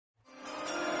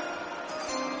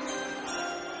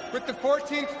With the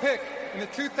 14th pick in the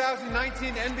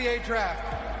 2019 NBA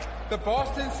Draft, the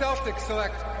Boston Celtics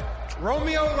select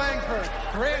Romeo Langford,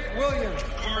 Grant Williams,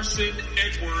 Carson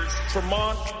Edwards,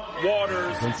 Tremont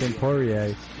Waters, Vincent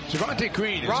Poirier, Javonte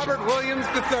Green, Robert Williams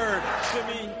III,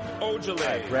 Simi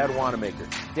Ojeleye, Brad Wanamaker,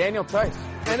 Daniel Tice,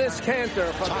 Enes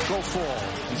Kanter, Taco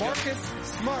Fall, Marcus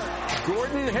Smart,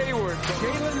 Gordon Hayward,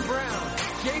 Jaylen Brown,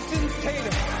 Jason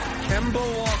Tatum,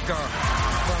 Kemba Walker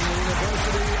from the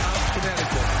University of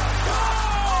Connecticut.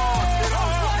 You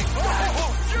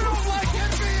don't like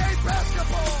NBA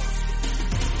basketball!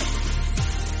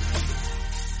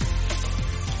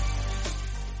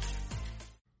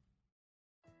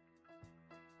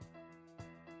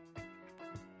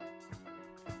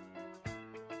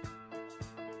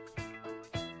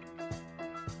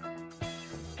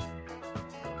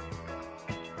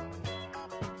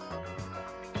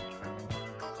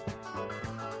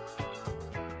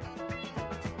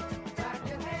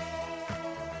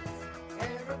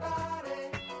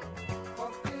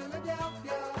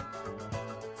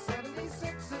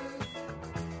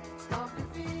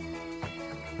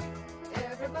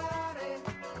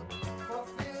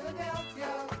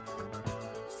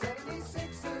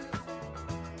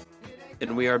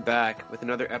 And we are back with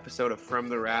another episode of From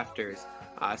the Rafters.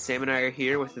 Sam and I are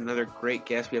here with another great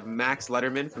guest. We have Max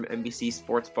Lederman from NBC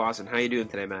Sports Boston. How you doing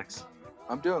today, Max?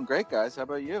 I'm doing great, guys. How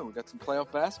about you? We got some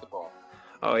playoff basketball.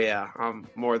 Oh, yeah. I'm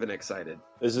more than excited.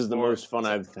 This is the most fun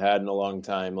I've had in a long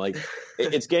time. Like,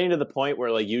 it's getting to the point where,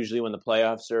 like, usually when the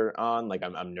playoffs are on, like,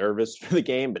 I'm nervous for the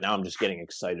game, but now I'm just getting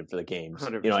excited for the games.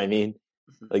 100%. You know what I mean?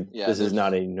 Like, yeah, this is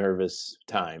not a nervous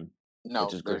time. No,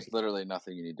 there's literally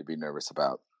nothing you need to be nervous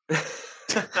about.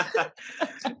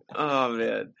 Oh,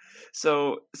 man.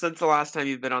 So since the last time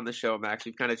you've been on the show, Max,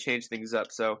 we've kind of changed things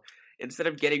up. So instead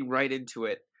of getting right into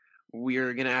it,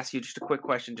 we're going to ask you just a quick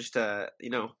question just to,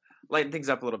 lighten things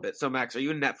up a little bit. So, Max, are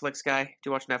you a Netflix guy? Do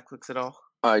you watch Netflix at all?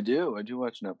 I do. I do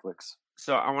watch Netflix.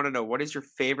 So I want to know, what is your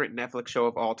favorite Netflix show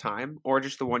of all time, or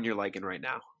just the one you're liking right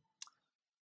now?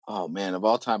 Oh, man, of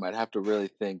all time, I'd have to really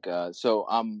think. Me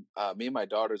and my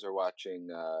daughters are watching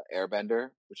Airbender,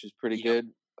 which is pretty good.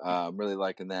 I'm really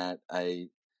liking that.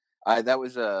 That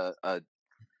was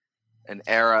an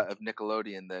era of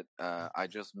Nickelodeon that I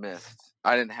just missed.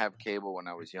 I didn't have cable when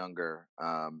I was younger,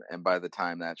 and by the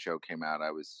time that show came out, I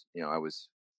was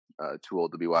too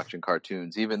old to be watching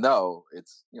cartoons. Even though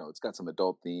it's got some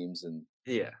adult themes and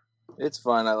it's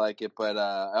fun. I like it, but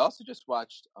I also just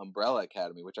watched Umbrella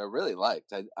Academy, which I really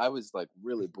liked. I was like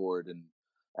really bored, and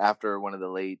after one of the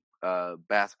late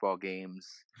basketball games.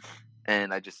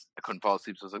 And I couldn't fall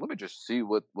asleep, so I was like, let me just see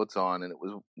what's on. And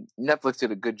Netflix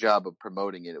did a good job of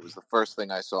promoting it. It was the first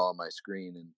thing I saw on my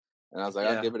screen, and I was like,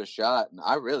 I'll give it a shot. And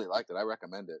I really liked it. I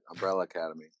recommend it, Umbrella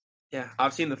Academy. Yeah,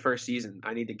 I've seen the first season.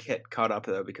 I need to get caught up,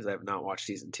 though, because I have not watched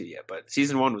season 2 yet. But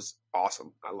season 1 was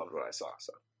awesome. I loved what I saw.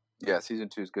 So yeah, season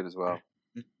 2 is good as well.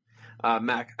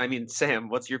 Sam,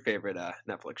 what's your favorite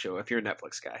Netflix show, if you're a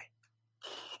Netflix guy?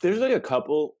 There's like a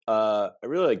couple. I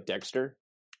really like Dexter.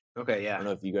 Okay, yeah. I don't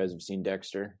know if you guys have seen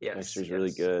Dexter. Yes, Dexter's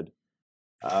really good.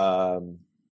 What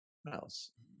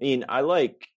else? I mean, I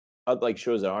like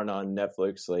shows that aren't on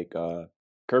Netflix. Like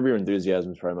Curb Your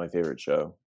Enthusiasm is probably my favorite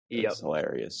show. It's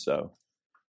hilarious. So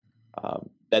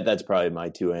that's probably my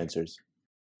two answers.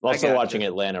 I'm also watching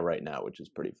Atlanta right now, which is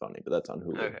pretty funny, but that's on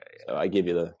Hulu. Okay, yeah. So I give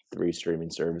you the 3 streaming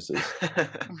services.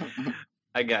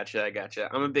 I gotcha.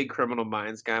 I'm a big Criminal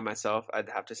Minds guy myself. I'd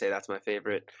have to say that's my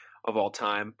favorite of all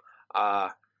time.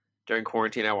 During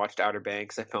quarantine, I watched Outer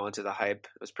Banks. I fell into the hype.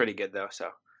 It was pretty good, though,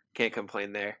 so can't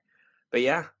complain there. But,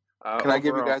 yeah. Can I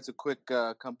give you guys a quick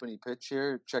company pitch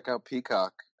here? Check out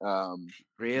Peacock.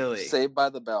 Really? Saved by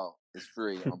the Bell is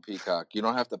free on Peacock. You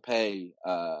don't have to pay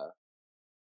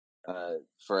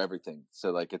for everything.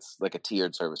 So, like, it's like a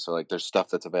tiered service. So, like, there's stuff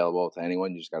that's available to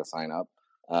anyone. You just got to sign up.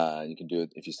 You can do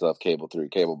it if you still have cable through your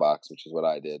cable box, which is what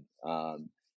I did.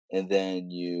 And then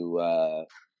you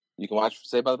can watch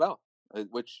Saved by the Bell.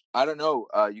 Which, I don't know,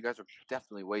 you guys are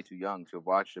definitely way too young to have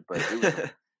watched it, but it was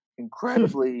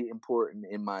incredibly important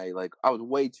in my, I was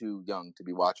way too young to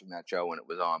be watching that show when it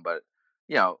was on, but,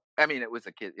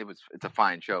 it's a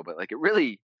fine show, but, it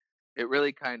really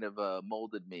kind of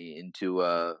molded me into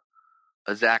a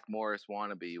Zach Morris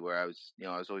wannabe, where I was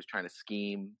always trying to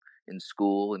scheme in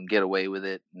school and get away with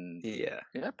it, and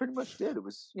I pretty much did. It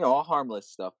was, all harmless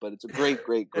stuff, but it's a great,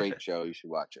 great, great show. You should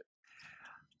watch it.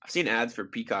 I've seen ads for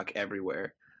Peacock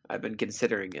everywhere. I've been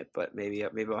considering it, but maybe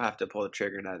I'll have to pull the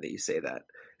trigger now that you say that.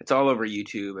 It's all over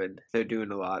YouTube, and they're doing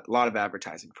a lot of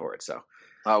advertising for it. So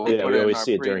we always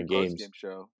see it during games.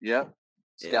 Show. Yeah,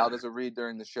 Scal does a read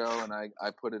during the show, and I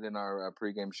put it in our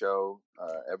pregame show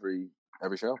every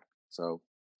every show. So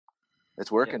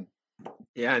it's working.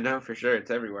 Yeah, no, for sure.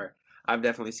 It's everywhere. I've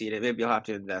definitely seen it. Maybe you'll have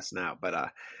to invest now.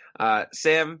 But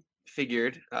Sam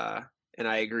figured, and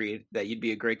I agreed, that you'd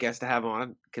be a great guest to have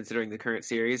on, considering the current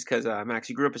series. Because, Max,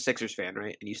 you grew up a Sixers fan,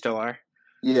 right? And you still are?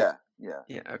 Yeah.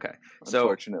 Yeah, okay.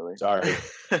 Unfortunately. Sorry.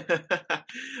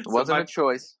 It wasn't a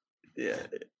choice. Yeah.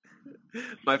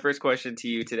 My first question to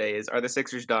you today is, are the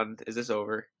Sixers done? Is this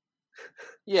over?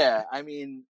 Yeah, I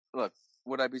mean, look,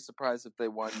 would I be surprised if they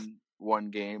won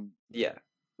one game? Yeah.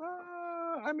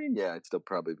 I mean, yeah, I'd still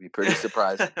probably be pretty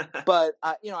surprised. But,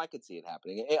 I could see it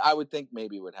happening. I would think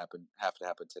maybe it would have to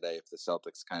happen today if the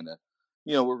Celtics kind of,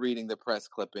 we're reading the press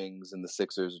clippings and the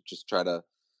Sixers just try to,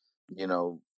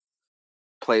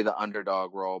 play the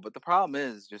underdog role. But the problem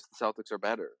is just the Celtics are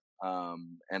better.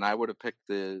 And I would have picked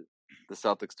the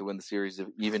Celtics to win the series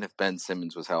even if Ben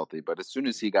Simmons was healthy. But as soon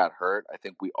as he got hurt, I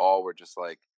think we all were just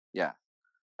like, yeah,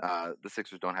 the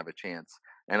Sixers don't have a chance.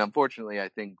 And unfortunately, I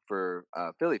think for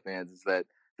Philly fans is that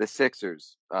the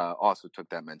Sixers also took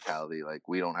that mentality, like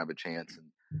we don't have a chance.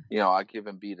 And I give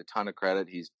Embiid a ton of credit.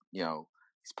 He's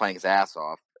playing his ass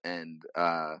off, and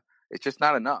it's just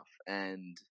not enough.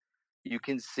 And you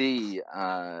can see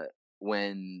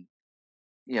when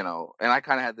and I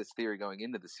kind of had this theory going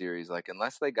into the series, like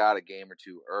unless they got a game or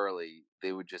two early,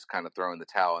 they would just kind of throw in the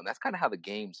towel. And that's kind of how the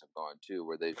games have gone too,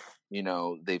 where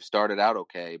they've started out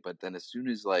okay, but then as soon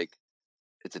as like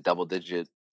it's a double digit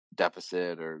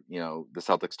deficit or, the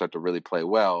Celtics start to really play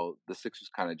well, the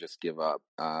Sixers kind of just give up.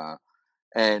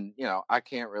 And, I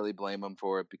can't really blame them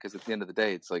for it because at the end of the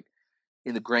day, it's like,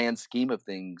 in the grand scheme of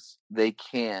things, they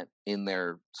can't in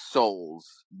their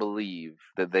souls believe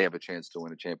that they have a chance to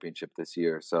win a championship this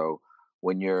year. So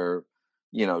when you're,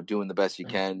 doing the best you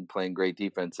can, playing great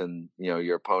defense and,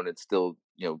 your opponent's still,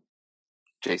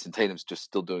 Jason Tatum's just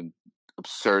still doing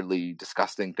absurdly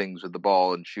disgusting things with the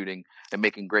ball and shooting and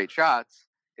making great shots,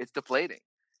 it's deflating.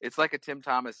 It's like a Tim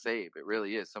Thomas save. It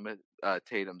really is. Some of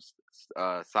Tatum's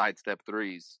sidestep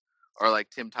threes are like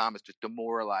Tim Thomas just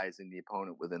demoralizing the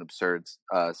opponent with an absurd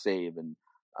save. And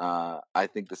I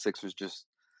think the Sixers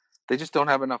they just don't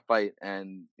have enough fight.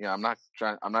 And, I'm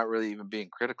not really even being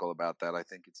critical about that. I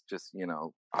think it's just,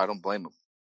 I don't blame them.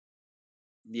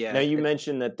 Yeah. Now you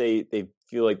mentioned that they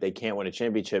feel like they can't win a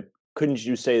championship. Couldn't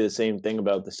you say the same thing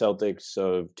about the Celtics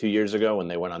of 2 years ago when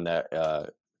they went on that,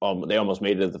 they almost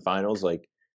made it to the finals? Like,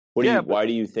 why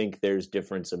do you think there's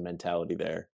difference in mentality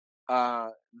there?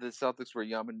 The Celtics were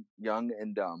young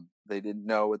and dumb. They didn't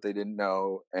know what they didn't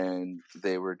know, and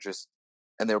they were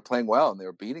playing well, and they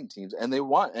were beating teams, and they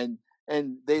won.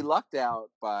 And they lucked out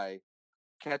by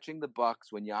catching the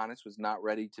Bucks when Giannis was not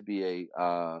ready to be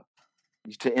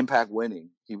to impact winning.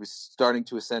 He was starting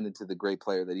to ascend into the great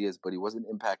player that he is, but he wasn't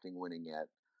impacting winning yet.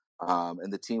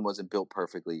 And the team wasn't built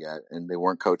perfectly yet, and they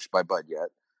weren't coached by Bud yet.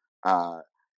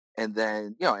 And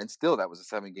then, and still that was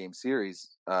a 7-game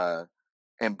series.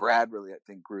 And Brad really, I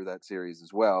think, grew that series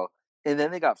as well. And then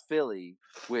they got Philly,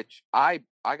 which I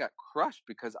got crushed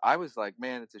because I was like,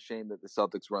 man, it's a shame that the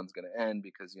Celtics run's going to end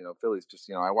because, Philly's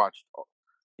just, I watched,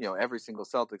 every single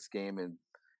Celtics game and,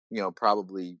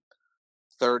 probably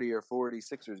 30 or 40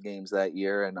 Sixers games that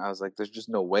year. And I was like, there's just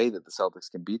no way that the Celtics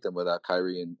can beat them without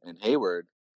Kyrie and Hayward.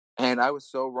 And I was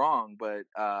so wrong. But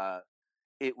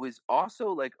it was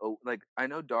also like I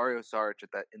know Dario Saric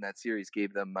in that series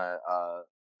gave them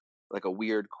like a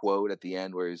weird quote at the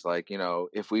end where he's like,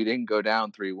 if we didn't go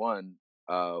down 3-1,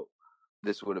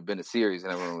 this would have been a series.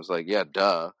 And everyone was like, yeah,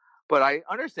 duh. But I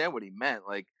understand what he meant.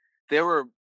 Like there were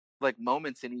like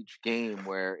moments in each game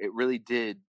where it really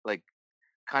did like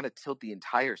kind of tilt the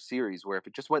entire series where if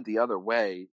it just went the other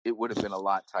way, it would have been a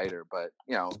lot tighter. But,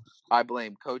 I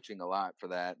blame coaching a lot for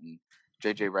that. And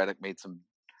JJ Redick made some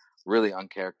really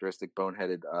uncharacteristic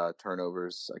boneheaded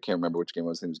turnovers. I can't remember which game it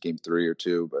was. I think it was game 3 or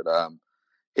 2, but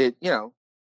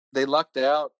they lucked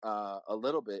out a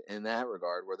little bit in that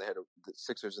regard where they had the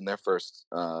Sixers in their first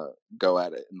go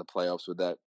at it in the playoffs with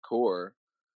that core,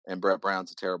 and Brett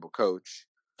Brown's a terrible coach.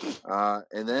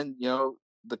 And then,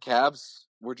 the Cavs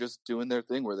were just doing their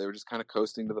thing where they were just kind of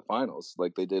coasting to the finals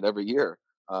like they did every year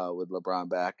with LeBron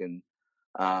back. And,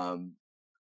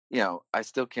 I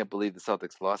still can't believe the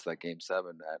Celtics lost that game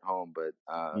 7 at home, but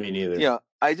me neither.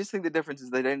 I just think the difference is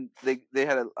they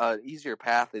had an easier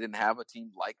path. They didn't have a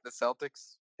team like the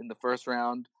Celtics in the first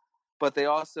round, but they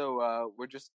also were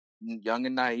just young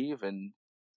and naive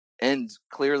and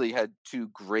clearly had 2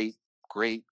 great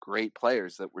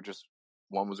players that were just,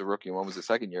 one was a rookie and one was a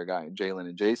second-year guy, Jaylen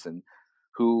and Jason,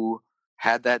 who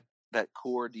had that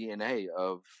core DNA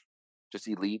of just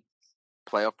elite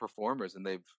playoff performers, and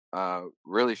they've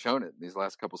really shown it in these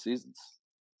last couple seasons.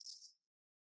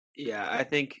 Yeah, I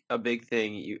think a big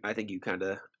thing I think you kind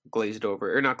of glazed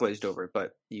over, or not glazed over,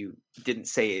 but you didn't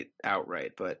say it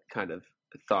outright, but kind of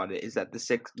thought it is that the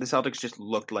Celtics just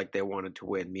looked like they wanted to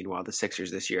win. Meanwhile, the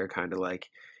Sixers this year are kind of like,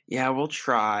 yeah, we'll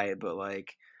try, but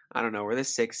like I don't know, we're the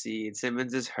 6th seed.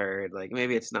 Simmons is hurt. Like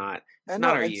maybe it's not And no,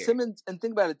 our and year. Simmons, and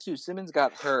think about it too. Simmons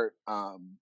got hurt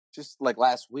just like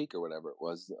last week or whatever it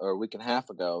was, or a week and a half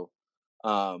ago.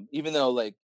 Even though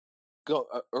like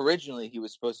originally he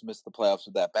was supposed to miss the playoffs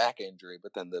with that back injury,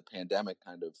 but then the pandemic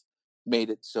kind of made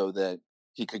it so that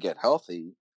he could get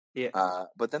healthy. Yeah.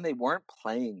 But then they weren't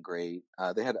playing great.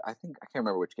 They had, I think, I can't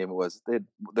remember which game it was. They had,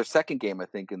 their second game, I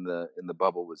think, in the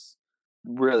bubble was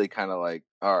really kind of like,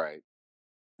 all right,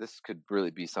 this could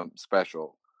really be something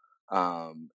special.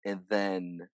 And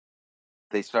then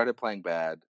they started playing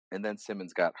bad, and then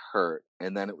Simmons got hurt,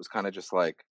 and then it was kind of just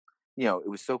like, it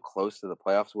was so close to the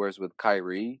playoffs. Whereas with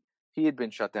Kyrie, he had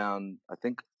been shut down, I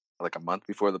think, like a month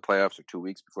before the playoffs or 2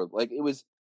 weeks before. Like it was,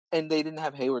 and they didn't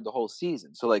have Hayward the whole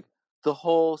season, so like the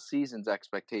whole season's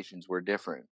expectations were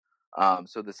different.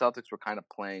 So the Celtics were kind of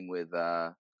playing with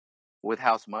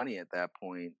house money at that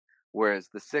point, whereas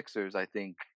the Sixers, I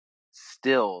think,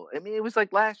 still. I mean, it was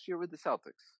like last year with the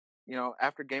Celtics.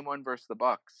 After Game 1 versus the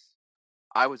Bucks,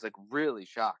 I was like really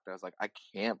shocked. I was like, I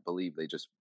can't believe they just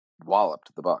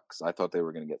walloped the Bucks. I thought they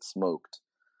were going to get smoked.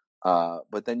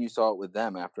 But then you saw it with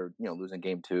them after losing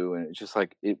Game 2, and it's just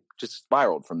like it just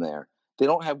spiraled from there. They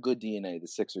don't have good DNA. The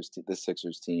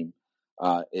Sixers team.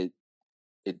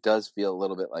 It does feel a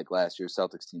little bit like last year's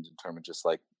Celtics teams in terms of just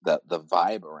like the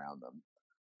vibe around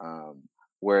them.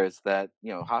 Whereas that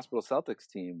Hospital Celtics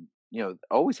team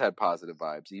always had positive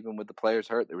vibes, even with the players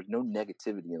hurt. There was no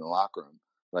negativity in the locker room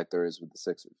like there is with the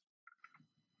Sixers.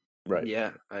 Right.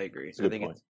 Yeah, I agree. I think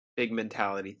it's a big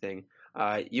mentality thing.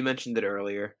 You mentioned it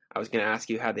earlier. I was going to ask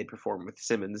you how they perform with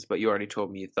Simmons, but you already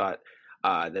told me you thought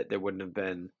that there wouldn't have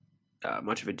been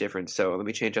much of a difference. So let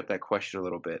me change up that question a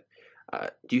little bit.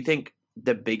 Do you think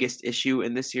the biggest issue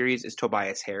in this series is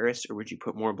Tobias Harris, or would you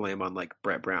put more blame on like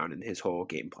Brett Brown and his whole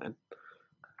game plan?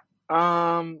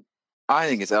 I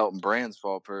think it's Elton Brand's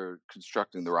fault for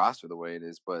constructing the roster the way it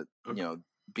is, but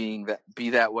be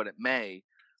that what it may.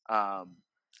 I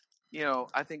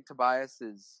think Tobias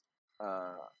is,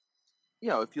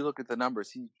 if you look at the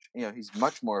numbers, he's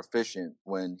much more efficient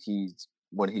when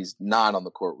he's not on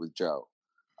the court with Joe.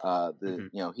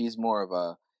 He's more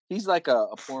of he's like a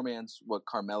poor man's what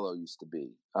Carmelo used to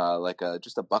be, like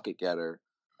just a bucket getter,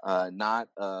 not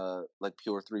like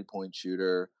pure 3-point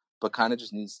shooter, but kind of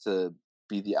just needs to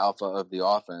be the alpha of the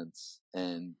offense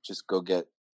and just go get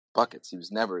buckets. He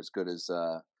was never as good as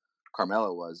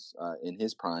Carmelo was in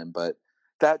his prime, but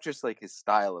that's just like his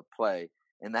style of play,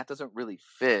 and that doesn't really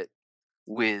fit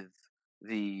with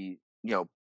the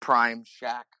prime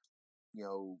Shaq,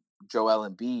 Joel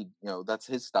Embiid. That's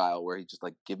his style where he just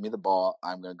like, give me the ball,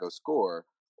 I'm gonna go score,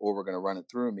 or we're gonna run it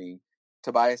through me.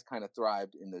 Tobias kind of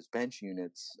thrived in those bench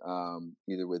units,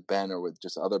 either with Ben or with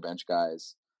just other bench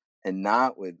guys, and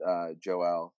not with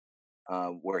Joel,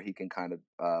 where he can kind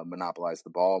of monopolize the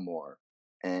ball more.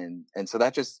 And so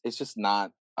it's just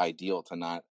not ideal to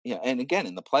not, and again,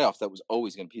 in the playoffs, that was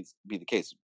always going to be the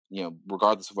case,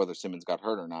 regardless of whether Simmons got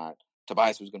hurt or not.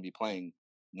 Tobias was going to be playing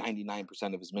 99%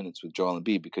 of his minutes with Joel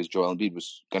Embiid because Joel Embiid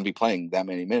was going to be playing that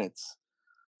many minutes.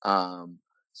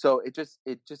 So it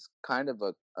just kind of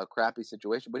a crappy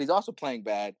situation, but he's also playing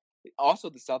bad. Also,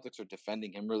 the Celtics are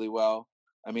defending him really well.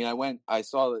 I mean, I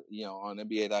saw that, on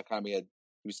NBA.com,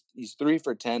 he's 3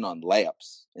 for 10 on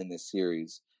layups in this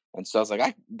series. And so I was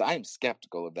like, I am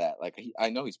skeptical of that. Like, I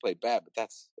know he's played bad, but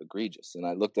that's egregious. And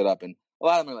I looked it up, and a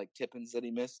lot of them are like tip-ins that he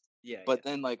missed. Yeah. But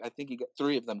then, like, I think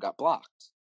 3 of them got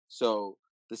blocked. So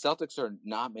the Celtics are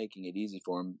not making it easy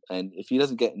for him. And if he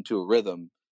doesn't get into a rhythm,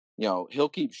 he'll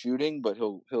keep shooting, but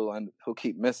he'll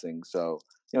keep missing. So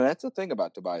that's the thing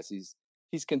about Tobias.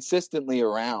 He's consistently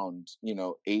around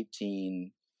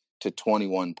 18 to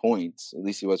 21 points. At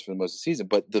least he was for the most of the season.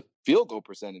 But the field goal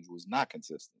percentage was not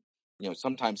consistent.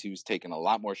 Sometimes he was taking a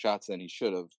lot more shots than he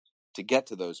should have to get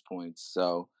to those points.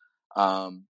 So,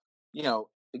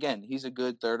 again, he's a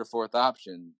good 3rd or 4th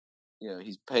option.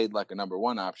 He's paid like a number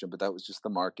 1 option, but that was just the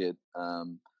market.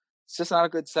 It's just not a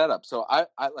good setup. So I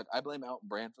blame Elton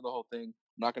Brand for the whole thing.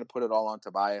 I'm not going to put it all on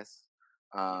Tobias.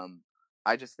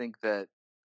 I just think that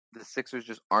the Sixers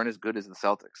just aren't as good as the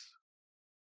Celtics.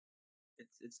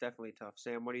 It's definitely tough.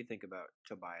 Sam, what do you think about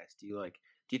Tobias? Do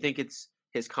you think it's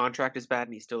his contract is bad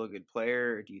and he's still a good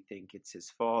player, or do you think it's his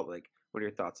fault? Like, what are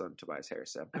your thoughts on Tobias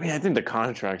Harris? I mean, I think the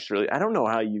contract's really. I don't know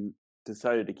how you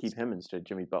decided to keep him instead of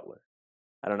Jimmy Butler.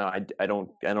 I don't know. I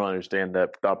don't understand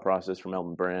that thought process from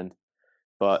Elton Brand.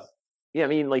 But Yeah, I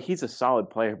mean, like, he's a solid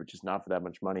player, but just not for that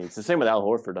much money. It's the same with Al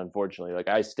Horford, unfortunately. Like,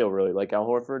 I still really like Al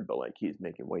Horford, but, like, he's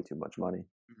making way too much money.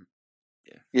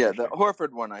 Yeah, the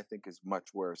Horford one I think is much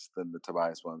worse than the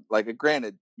Tobias one. Like,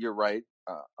 granted, you're right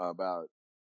about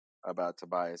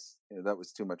Tobias. That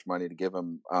was too much money to give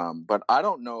him. But I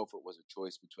don't know if it was a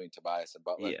choice between Tobias and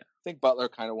Butler. Yeah. I think Butler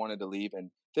kind of wanted to leave, and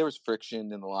there was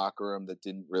friction in the locker room that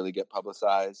didn't really get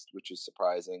publicized, which is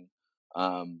surprising.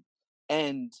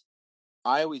 And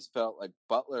I always felt like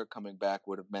Butler coming back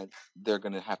would have meant they're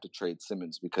going to have to trade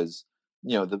Simmons because,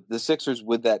 the Sixers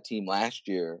with that team last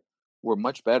year were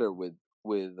much better with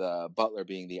Butler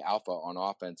being the alpha on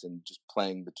offense and just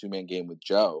playing the two-man game with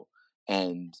Joe.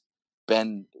 And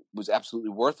Ben was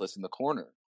absolutely worthless in the corner.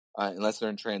 Unless they're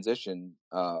in transition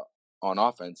on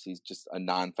offense, he's just a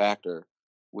non-factor,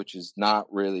 which is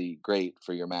not really great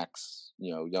for your max,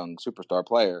 young superstar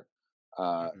player.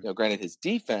 Granted, his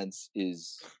defense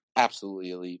is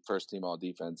absolutely elite, first team all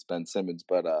defense, Ben Simmons,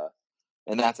 but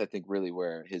and that's I think really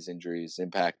where his injury is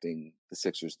impacting the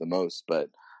Sixers the most. But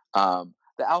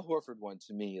the Al Horford one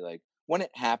to me, like when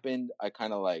it happened, I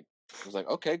kind of was like,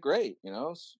 okay, great,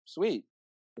 sweet,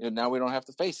 now we don't have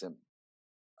to face him.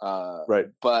 Right.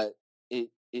 But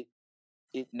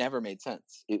it never made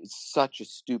sense. It was such a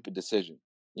stupid decision.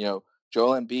 Joel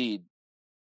Embiid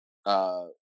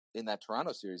in that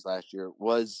Toronto series last year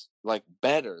was like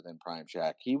better than Prime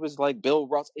Shaq. He was like Bill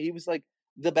Russell. He was like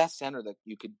the best center that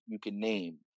you could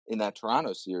name in that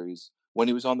Toronto series. When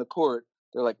he was on the court,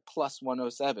 they're like plus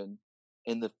 107.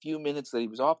 In the few minutes that he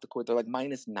was off the court, they're like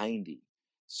minus 90.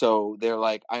 So they're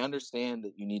like, I understand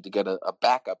that you need to get a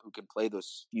backup who can play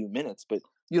those few minutes, but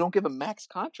you don't give a max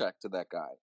contract to that guy.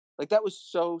 Like, that was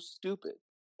so stupid.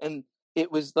 And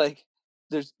it was like,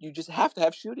 you just have to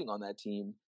have shooting on that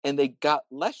team. And they got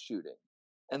less shooting.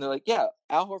 And they're like, yeah,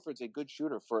 Al Horford's a good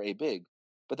shooter for a big,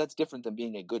 but that's different than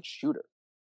being a good shooter.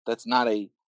 That's not a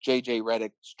JJ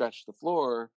Redick stretch the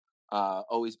floor,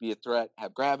 always be a threat,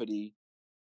 have gravity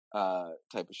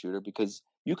type of shooter, because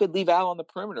you could leave Al on the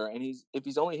perimeter and if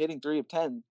he's only hitting 3 of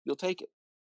 10, you'll take it.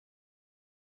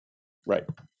 Right.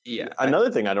 Yeah. Another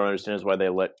thing I don't understand is why they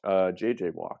let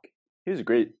JJ walk. He was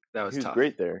great. That was he was tough.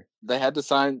 Great there. They had to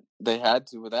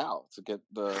with Al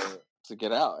to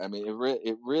get out. I mean,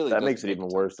 it really that makes it even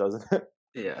worse, doesn't it?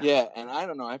 Yeah. Yeah, and I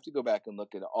don't know. I have to go back and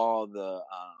look at all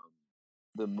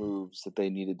the moves that they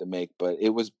needed to make, but it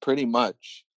was pretty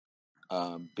much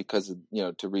because of,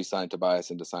 to re-sign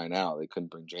Tobias and to sign Al, they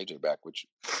couldn't bring JJ back, which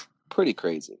pretty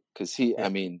crazy because I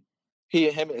mean,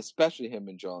 especially him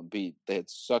and Joel Embiid, they had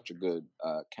such a good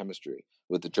chemistry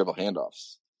with the dribble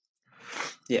handoffs.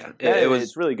 Yeah,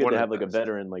 it's really good to have like a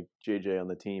veteran like JJ on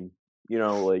the team.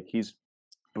 Like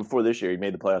before this year, he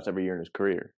made the playoffs every year in his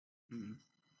career. Mm-hmm.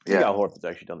 Yeah, Al Horford's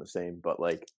actually done the same, but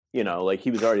like he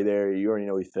was already there. You already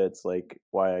know he fits. Like,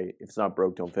 why if it's not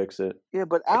broke, don't fix it. Yeah,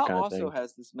 but Al also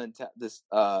has this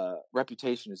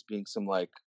reputation as being some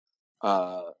like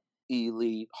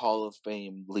elite Hall of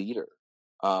Fame leader.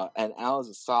 And Al is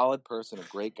a solid person, a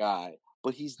great guy,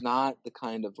 but he's not the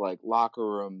kind of like locker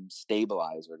room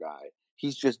stabilizer guy.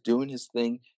 He's just doing his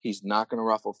thing. He's not going to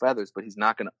ruffle feathers, but he's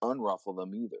not going to unruffle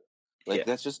them either. Like,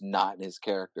 that's just not in his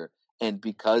character. And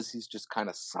because he's just kind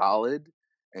of solid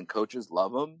and coaches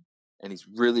love him and he's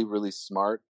really, really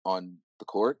smart on the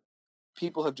court,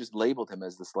 people have just labeled him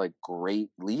as this like great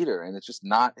leader. And it's just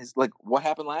not his, like, what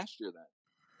happened last year then?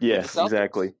 Yes,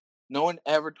 exactly. No one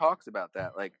ever talks about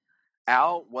that. Like,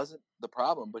 Al wasn't the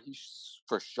problem, but he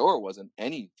for sure wasn't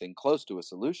anything close to a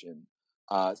solution.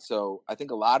 So I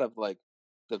think a lot of like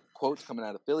the quotes coming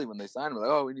out of Philly when they signed him, like,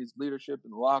 oh, he needs leadership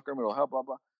in the locker room, it'll help, blah,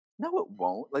 blah. No, it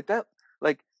won't. Like that,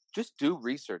 like, just do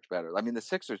research better. I mean, the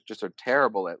Sixers just are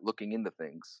terrible at looking into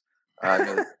things.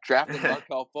 Drafting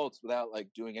Markelle Fultz without like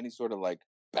doing any sort of like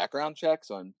background checks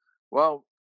on, well,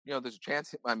 there's a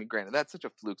chance. I mean, granted, that's such a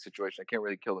fluke situation. I can't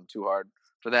really kill them too hard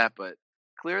for that, but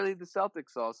clearly the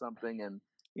Celtics saw something, and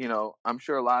I'm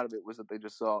sure a lot of it was that they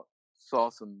just saw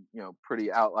some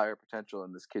pretty outlier potential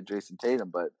in this kid Jason Tatum,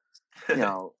 but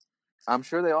I'm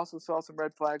sure they also saw some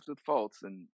red flags with Fultz,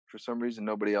 and for some reason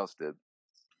nobody else did.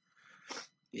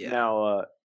 Yeah. Now,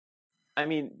 I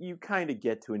mean, you kind of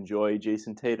get to enjoy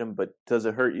Jason Tatum, but does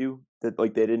it hurt you that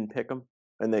like they didn't pick him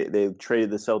and they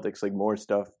traded the Celtics like more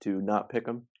stuff to not pick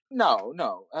him? No,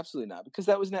 absolutely not. Because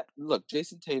that was not. Look,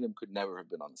 Jason Tatum could never have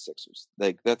been on the Sixers.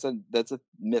 Like that's a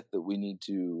myth that we need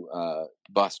to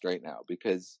bust right now.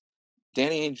 Because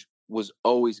Danny Ainge was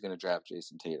always going to draft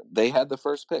Jason Tatum. They had the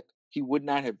first pick. He would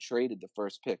not have traded the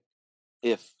first pick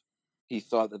if he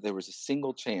thought that there was a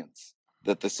single chance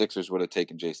that the Sixers would have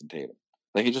taken Jason Tatum.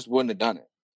 Like he just wouldn't have done it.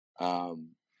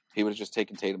 He would have just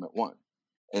taken Tatum at 1,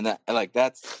 and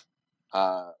that's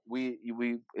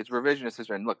it's revisionist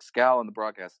history. And look, Scal on the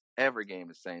broadcast every game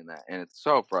is saying that, and it's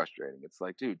so frustrating. It's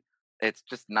like, dude, it's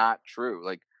just not true.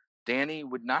 Like Danny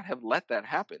would not have let that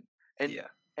happen.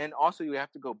 And also you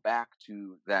have to go back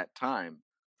to that time.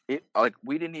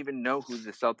 We didn't even know who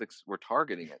the Celtics were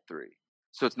targeting at 3.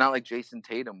 So it's not like Jason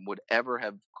Tatum would ever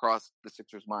have crossed the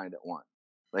Sixers' mind at 1.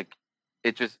 Like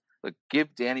it just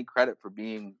give Danny credit for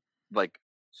being like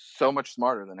so much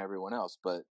smarter than everyone else,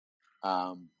 but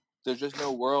there's just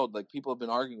no world. Like people have been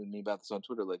arguing with me about this on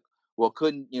Twitter. Like, well,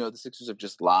 couldn't the Sixers have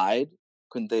just lied?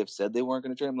 Couldn't they have said they weren't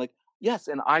going to trade him? Like, yes,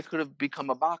 and I could have become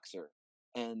a boxer.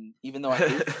 And even though I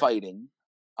hate fighting,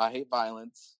 I hate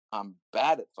violence, I'm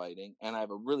bad at fighting, and I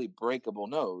have a really breakable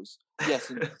nose. Yes,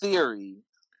 in theory,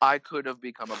 I could have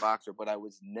become a boxer, but I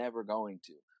was never going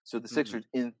to. So the Sixers,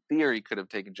 in theory, could have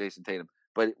taken Jason Tatum,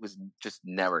 but it was just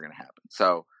never going to happen.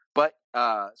 So,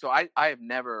 I have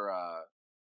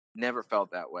never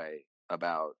felt that way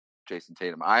about Jason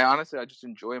Tatum. I just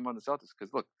enjoy him on the Celtics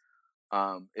because look,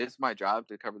 it's my job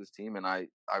to cover this team, and I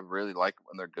really like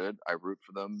when they're good. I root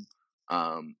for them.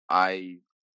 I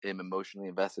am emotionally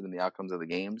invested in the outcomes of the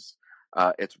games.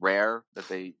 It's rare that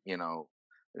they,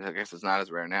 I guess it's not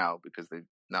as rare now because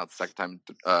now it's the second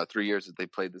time 3 years that they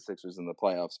played the Sixers in the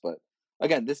playoffs. But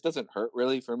again, this doesn't hurt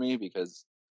really for me because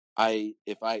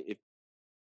if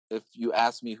you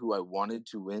ask me who I wanted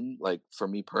to win, like for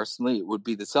me personally, it would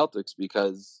be the Celtics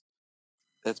because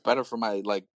that's better for my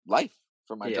life,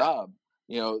 for my job.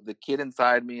 The kid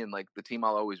inside me and the team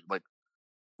I'll always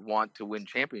want to win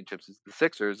championships is the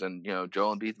Sixers, and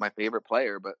Joel Embiid's my favorite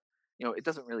player, but it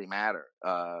doesn't really matter.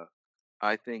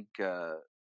 I think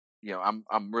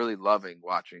I'm really loving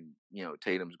watching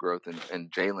Tatum's growth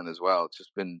and Jaylen as well. It's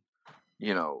just been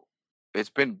it's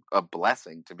been a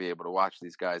blessing to be able to watch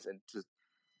these guys and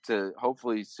to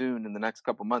hopefully soon in the next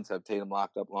couple months have Tatum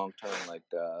locked up long term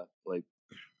like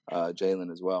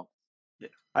Jaylen as well. Yeah.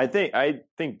 I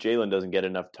think Jaylen doesn't get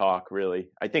enough talk really.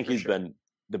 I think he's been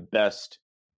the best.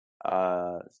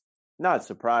 Not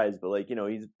surprised, but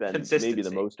he's been maybe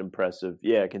the most impressive,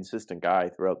 consistent guy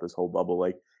throughout this whole bubble.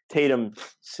 Like Tatum,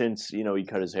 since he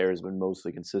cut his hair, has been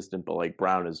mostly consistent, but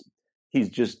Brown he's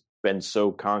just been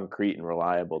so concrete and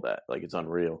reliable that it's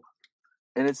unreal.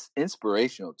 And it's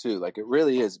inspirational too. It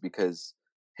really is because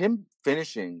him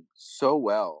finishing so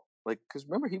well, because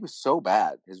remember he was so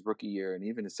bad his rookie year and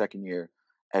even his second year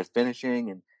at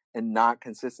finishing and not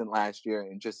consistent last year,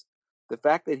 and just the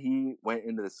fact that he went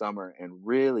into the summer and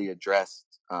really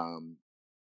addressed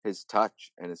his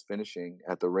touch and his finishing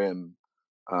at the rim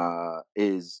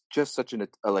is just such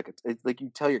it's like you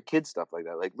tell your kids stuff like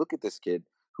that. Look at this kid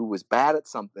who was bad at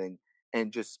something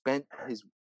and just spent his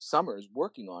summers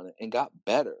working on it and got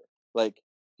better.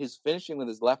 His finishing with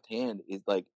his left hand is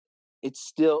it's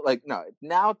still no,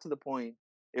 now to the point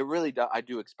it really I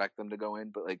do expect them to go in,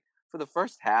 but for the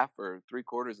first half or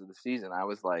 3/4 of the season I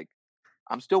was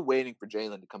I'm still waiting for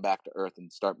Jaylen to come back to earth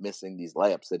and start missing these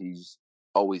layups that he's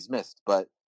always missed. But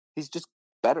he's just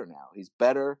better now. He's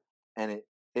better. And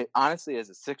it honestly, as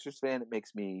a Sixers fan, it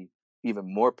makes me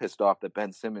even more pissed off that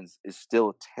Ben Simmons is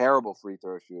still a terrible free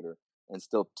throw shooter and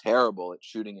still terrible at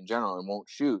shooting in general and won't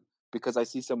shoot, because I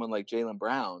see someone like Jaylen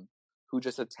Brown who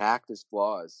just attacked his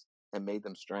flaws and made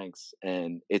them strengths.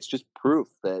 And it's just proof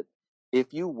that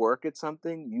if you work at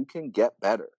something, you can get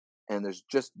better. And there's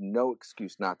just no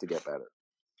excuse not to get better.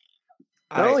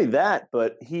 Not only that,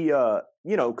 but he,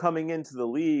 coming into the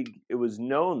league, it was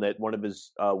known that one of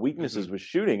his weaknesses was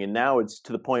shooting, and now it's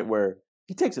to the point where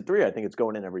he takes a three. I think it's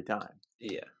going in every time.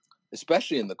 Yeah,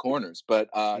 especially in the corners. But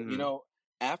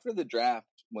after the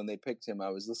draft, when they picked him,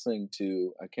 I was listening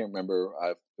to I can't remember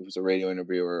if it was a radio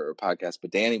interview or a podcast,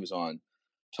 but Danny was on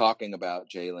talking about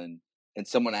Jaylen, and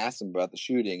someone asked him about the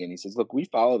shooting, and he says, "Look, we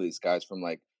follow these guys from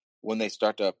when they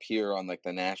start to appear on the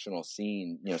national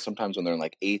scene, sometimes when they're in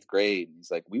 8th grade." He's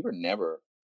like, we've never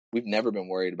been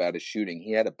worried about his shooting.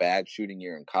 He had a bad shooting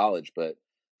year in college, but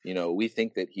we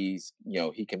think that he's,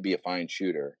 he can be a fine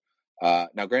shooter.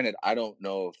 Now granted, I don't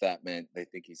know if that meant they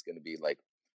think he's going to be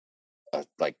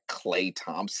a Klay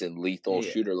Thompson lethal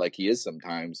shooter like he is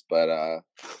sometimes, but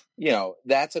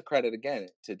that's a credit again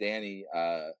to Danny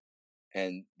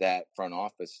and that front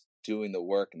office doing the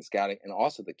work and scouting, and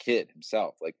also the kid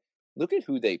himself. Look at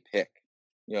who they pick.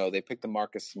 They pick the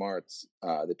Marcus Smarts,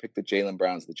 they pick the Jaylen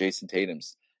Browns, the Jason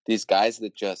Tatums, these guys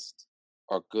that just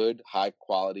are good, high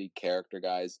quality character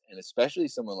guys, and especially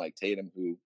someone like Tatum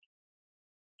who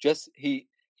just he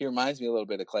reminds me a little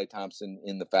bit of Klay Thompson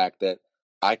in the fact that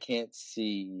I can't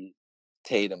see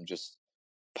Tatum just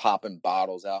popping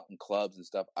bottles out in clubs and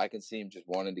stuff. I can see him just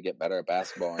wanting to get better at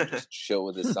basketball and just chill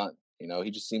with his son.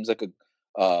 He just seems like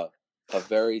a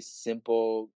very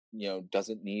simple,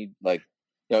 doesn't need like,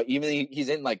 even he's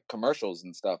in like commercials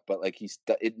and stuff, but like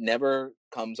it never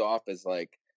comes off as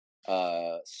like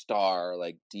a star,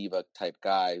 like diva type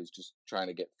guy who's just trying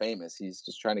to get famous. He's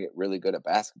just trying to get really good at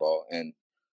basketball. And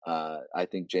I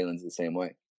think Jaylen's the same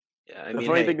way. Yeah, I the mean,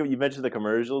 funny thing, you mentioned the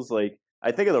commercials, like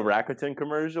I think of the Rakuten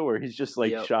commercial where he's just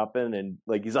like shopping and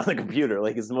like he's on the computer,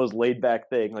 like it's the most laid back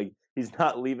thing. Like he's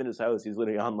not leaving his house; he's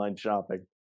literally online shopping.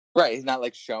 Right, he's not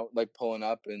like pulling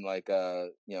up in like a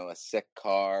sick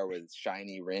car with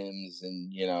shiny rims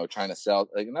and trying to sell.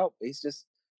 Like no, he's just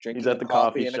drinking at the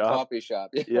coffee in a coffee shop.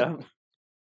 Yeah.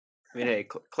 I mean, hey,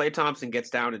 Klay Thompson gets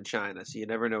down in China, so you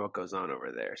never know what goes on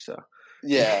over there. So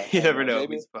yeah, you never know.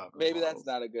 Maybe that's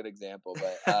not a good example,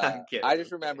 but I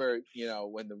just remember,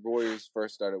 when the Warriors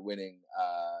first started winning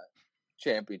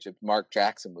championships, Mark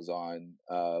Jackson was on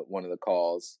one of the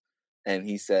calls, and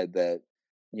he said that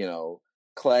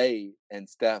Klay and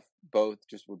Steph both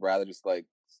just would rather just like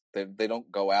they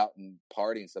don't go out and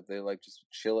party and stuff. They like just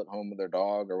chill at home with their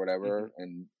dog or whatever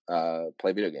and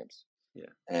play video games. Yeah,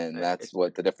 and that's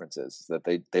what the difference is that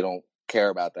they don't care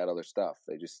about that other stuff.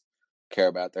 They just care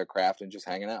about their craft and just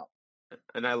hanging out.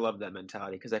 And I love that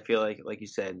mentality because I feel like you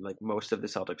said, like most of the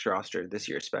Celtics roster this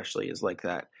year especially is like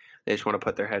that. They just want to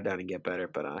put their head down and get better.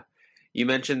 But you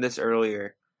mentioned this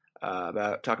earlier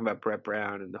about talking about Brett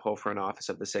Brown and the whole front office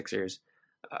of the Sixers.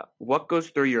 What goes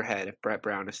through your head if Brett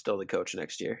Brown is still the coach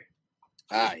next year?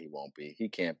 He won't be. He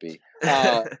can't be.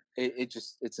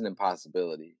 It's an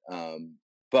impossibility.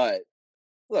 But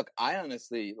look,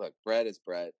 Brett is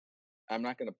Brett. I'm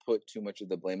not going to put too much of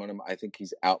the blame on him. I think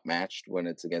he's outmatched when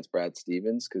it's against Brad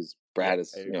Stevens because Brad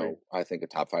is, I think a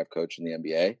top 5 coach in the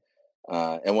NBA.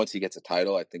 And once he gets a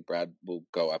title, I think Brad will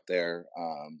go up there.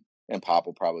 And Pop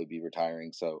will probably be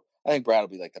retiring. So I think Brad will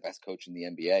be like the best coach in the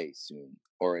NBA soon,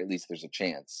 or at least there's a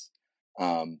chance.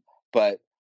 But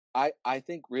I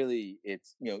think really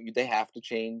it's, they have to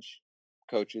change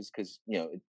coaches because,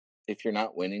 if you're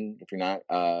not winning, if you're not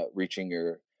reaching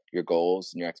your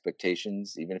goals and your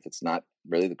expectations, even if it's not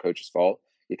really the coach's fault,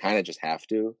 you kind of just have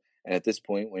to. And at this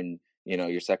point, when,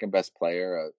 your second best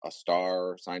player, a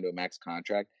star signed to a max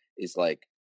contract, is like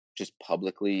just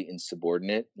publicly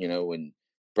insubordinate, when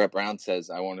Brett Brown says,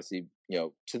 I want to see,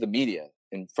 to the media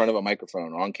in front of a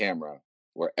microphone on camera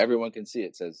where everyone can see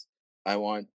it, says, I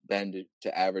want Ben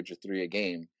to average a 3 a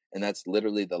game. And that's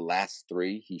literally the last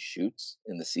 3 he shoots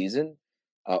in the season.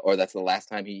 Or that's the last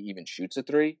time he even shoots a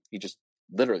 3. He just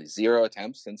literally 0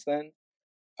 attempts since then.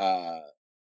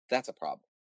 That's a problem.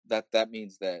 That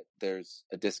means that there's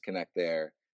a disconnect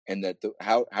there. And that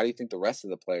how do you think the rest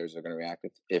of the players are going to react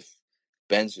if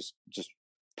Ben's just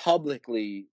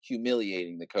publicly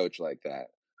humiliating the coach like that,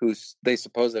 who's they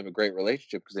suppose they have a great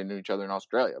relationship because they knew each other in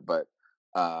Australia. But,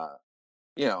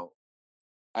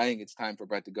 I think it's time for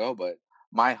Brett to go. But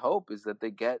my hope is that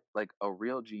they get like a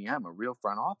real GM, a real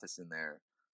front office in there.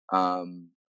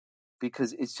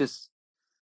 Because it's just,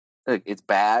 it's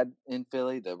bad in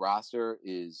Philly. The roster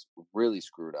is really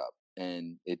screwed up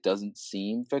and it doesn't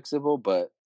seem fixable.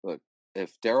 But look,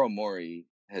 if Daryl Morey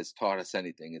has taught us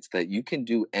anything, it's that you can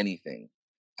do anything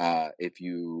if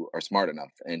you are smart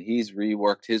enough. And he's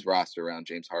reworked his roster around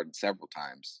James Harden several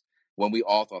times when we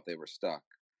all thought they were stuck.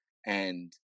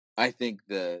 And I think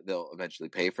they'll eventually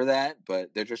pay for that, but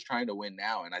they're just trying to win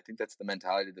now. And I think that's the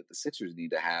mentality that the Sixers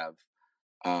need to have.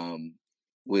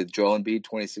 With Joel Embiid,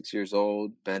 26 years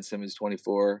old, Ben Simmons,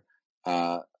 24,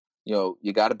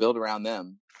 you got to build around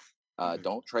them.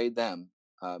 Don't trade them.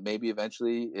 Maybe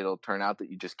eventually it'll turn out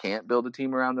that you just can't build a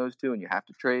team around those two and you have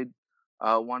to trade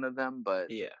one of them. But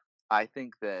I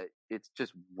think that it's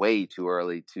just way too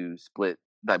early to split.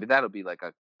 I mean, that'll be like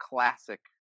a classic,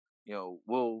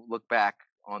 we'll look back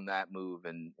on that move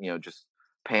and, just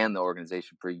pan the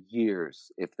organization for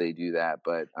years if they do that.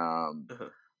 But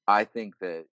I think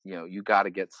that, you got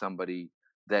to get somebody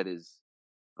that is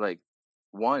like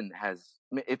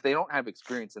if they don't have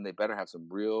experience, then they better have some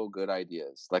real good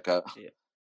ideas, like a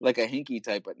Hinkie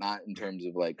type, but not in terms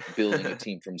of like building a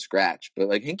team from scratch. But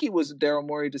like Hinkie was a Daryl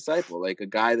Morey disciple, like a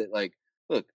guy that like,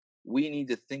 look, we need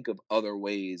to think of other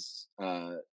ways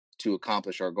to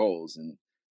accomplish our goals.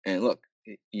 And look,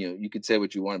 you could say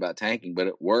what you want about tanking, but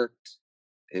it worked.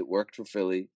 It worked for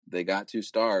Philly. They got 2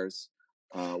 stars.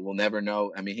 We'll never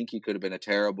know. I mean, Hinkie could have been a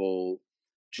terrible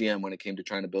GM when it came to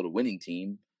trying to build a winning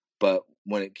team, but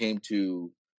when it came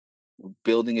to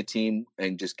building a team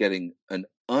and just getting an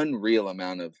unreal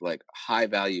amount of like high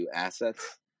value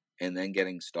assets and then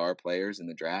getting star players in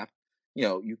the draft,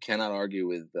 you cannot argue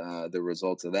with the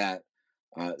results of that.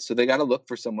 So they got to look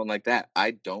for someone like that.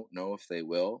 I don't know if they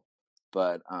will,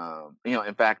 but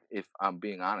in fact, if I'm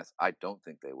being honest, I don't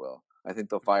think they will. I think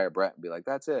they'll fire Brett and be like,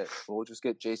 "That's it. We'll just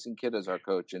get Jason Kidd as our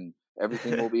coach, and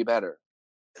everything will be better."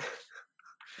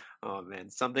 Oh man,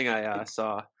 something I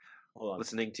saw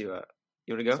listening to.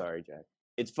 You want to go? Sorry, Jack.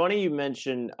 It's funny you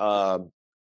mentioned,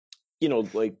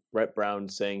 like Brett Brown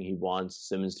saying he wants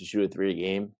Simmons to shoot a 3 a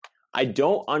game. I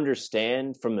don't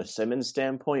understand from the Simmons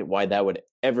standpoint why that would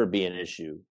ever be an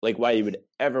issue. Like why you would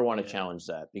ever want to challenge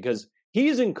that, because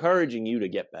he's encouraging you to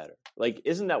get better. Like,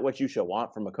 isn't that what you should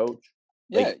want from a coach?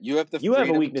 Like, Yeah, you have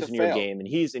a weakness in your game, and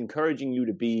he's encouraging you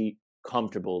to be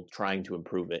comfortable trying to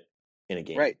improve it in a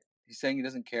game. Right. He's saying he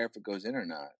doesn't care if it goes in or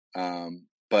not.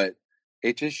 But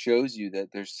it just shows you that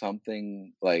there's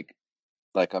something like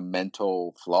a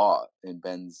mental flaw in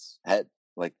Ben's head.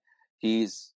 Like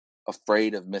he's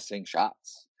afraid of missing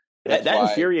shots. That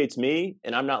infuriates me,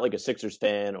 and I'm not like a Sixers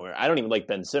fan, or I don't even like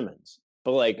Ben Simmons.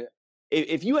 But like,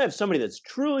 if you have somebody that's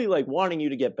truly like wanting you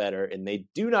to get better, and they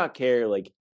do not care,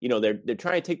 like, they're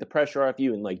trying to take the pressure off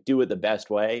you and like do it the best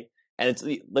way, and it's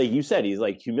like you said, he's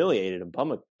like humiliated him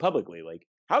publicly. Like,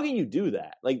 how can you do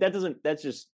that? Like that's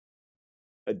just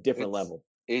a different level.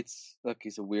 Look,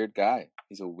 he's a weird guy.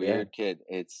 He's a weird kid.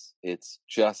 It's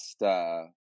just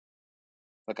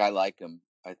like, I like him.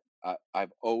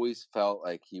 I've always felt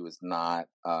like he was not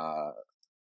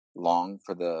long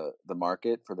for the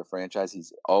market, for the franchise.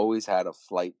 He's always had a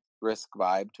flight risk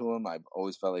vibe to him. I've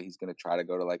always felt like he's going to try to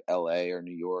go to like LA or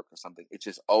New York or something. It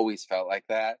just always felt like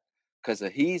that, because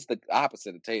he's the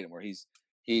opposite of Tatum, where he's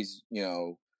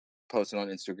posting on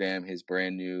Instagram his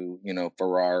brand new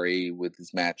Ferrari with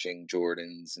his matching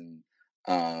Jordans, and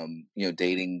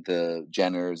dating the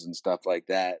Jenners and stuff like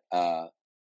that.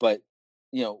 But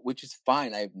which is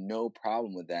fine. I have no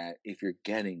problem with that if you're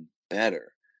getting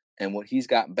better. And what he's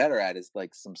gotten better at is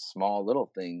like some small little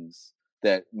things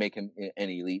that make him an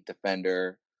elite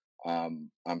defender.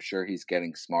 I'm sure he's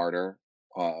getting smarter,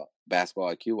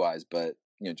 basketball IQ wise, but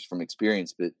just from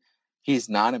experience. But he's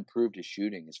not improved his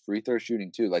shooting, his free throw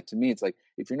shooting too. Like, to me, it's like,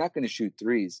 if you're not going to shoot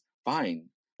threes, fine.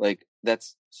 Like,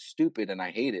 that's stupid and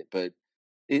I hate it, but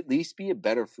at least be a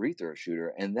better free throw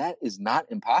shooter. And that is not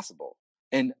impossible.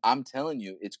 And I'm telling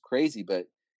you, it's crazy, but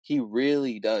he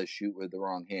really does shoot with the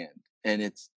wrong hand. And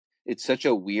it's such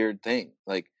a weird thing.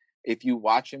 Like, if you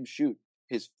watch him shoot,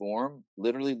 his form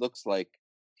literally looks like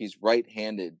he's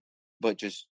right-handed, but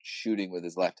just shooting with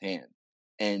his left hand.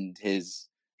 And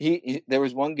there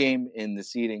was one game in the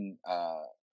seeding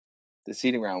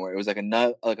round where it was like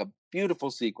a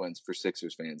beautiful sequence for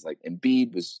Sixers fans. Like,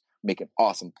 Embiid was making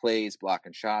awesome plays,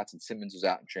 blocking shots, and Simmons was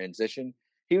out in transition.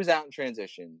 He was out in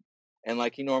transition, and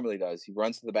like he normally does, he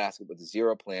runs to the basket with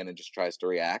zero plan and just tries to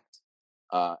react.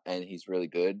 And he's really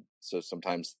good. So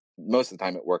most of the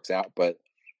time it works out, but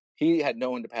he had no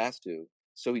one to pass to.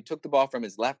 So he took the ball from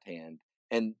his left hand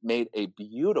and made a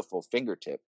beautiful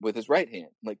fingertip with his right hand.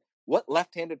 Like, what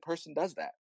left-handed person does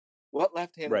that? What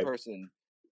left-handed person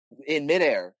in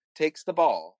midair takes the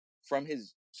ball from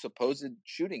his supposed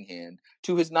shooting hand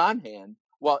to his non-hand,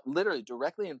 while literally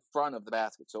directly in front of the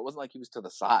basket? So it wasn't like he was to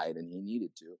the side and he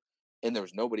needed to, and there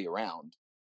was nobody around,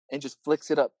 and just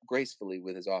flicks it up gracefully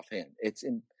with his offhand.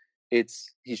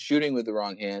 He's shooting with the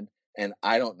wrong hand, and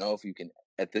I don't know if you can,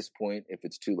 at this point, if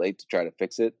it's too late to try to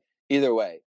fix it. Either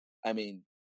way, I mean,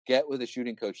 get with a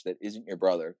shooting coach that isn't your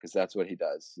brother, because that's what he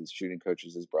does. His shooting coach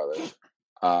is his brother.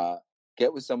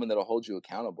 Get with someone that'll hold you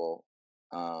accountable.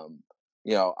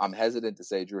 I'm hesitant to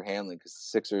say Drew Hanlon, because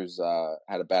the Sixers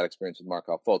had a bad experience with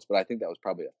Markelle Fultz, but I think that was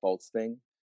probably a Fultz thing,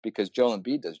 because Joel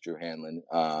Embiid does Drew Hanlon.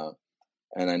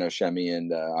 And I know Shemi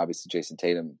and obviously Jason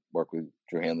Tatum work with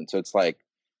Drew Hanlon. So it's like,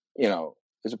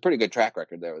 there's a pretty good track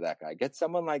record there with that guy. Get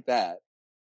someone like that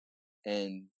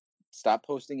and stop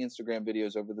posting Instagram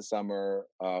videos over the summer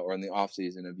or in the off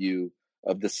season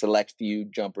of the select few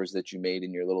jumpers that you made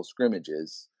in your little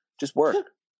scrimmages. Just work.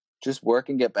 Just work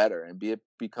and get better, and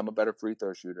become a better free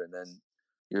throw shooter, and then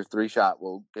your 3-shot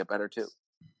will get better too.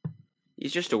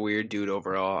 He's just a weird dude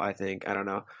overall, I think. I don't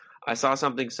know. I saw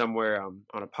something somewhere on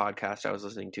a podcast I was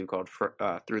listening to called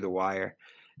Through the Wire,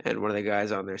 and one of the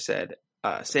guys on there said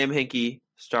Sam Hinkie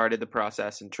started the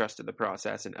process and trusted the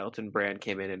process, and Elton Brand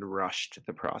came in and rushed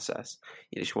the process.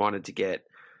 He just wanted to get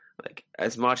like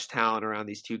as much talent around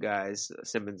these two guys,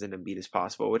 Simmons and Embiid, as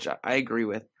possible, which I agree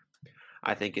with.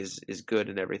 I think is good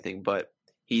and everything, but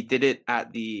he did it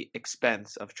at the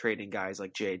expense of trading guys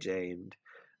like JJ and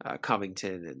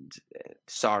Covington and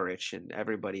Saric and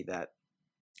everybody that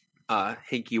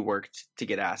Hinkie worked to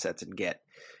get assets and get.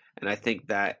 And I think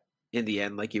that in the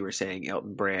end, like you were saying,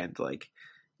 Elton Brand, like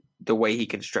the way he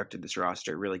constructed this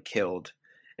roster really killed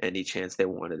any chance they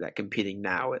wanted at competing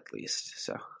now, at least.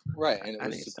 So right, and it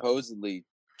was supposedly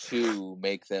to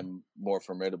make them more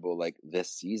formidable like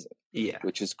this season. Yeah.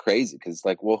 Which is crazy because,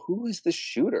 like, well, who is the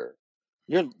shooter?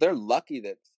 They're lucky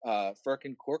that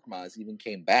Furkan Korkmaz even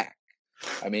came back.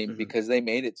 I mean, because they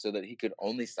made it so that he could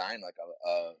only sign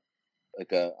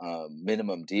like a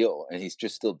minimum deal, and he's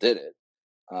just still did it.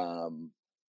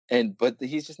 But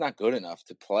he's just not good enough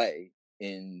to play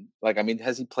in, like, I mean,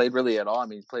 has he played really at all? I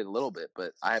mean, he's played a little bit,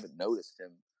 but I haven't noticed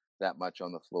him that much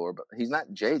on the floor. But he's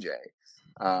not JJ.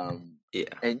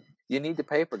 And you need to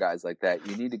pay for guys like that.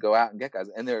 You need to go out and get guys,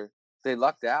 and they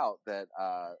lucked out that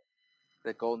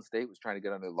that Golden State was trying to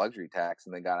get under luxury tax,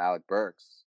 and they got Alec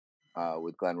Burks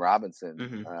with Glenn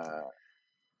Robinson.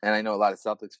 And I know a lot of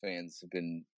Celtics fans have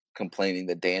been complaining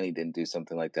that Danny didn't do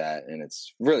something like that, and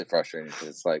it's really frustrating because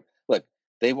it's like, look,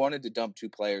 they wanted to dump 2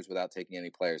 players without taking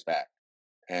any players back,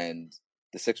 and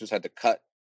the Sixers had to cut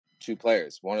 2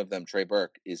 players. One of them, Trey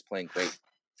Burke, is playing great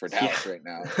for Dallas right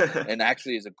now, and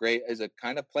actually is a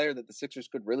kind of player that the Sixers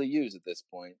could really use at this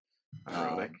point.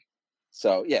 Ironic.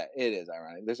 So yeah, it is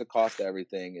ironic. There's a cost to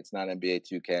everything. It's not NBA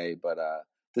 2K, but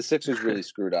the Sixers really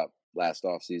screwed up last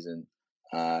offseason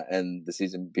and the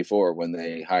season before when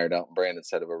they hired Elton Brand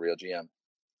instead of a real GM.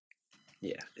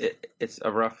 Yeah, it's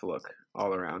a rough look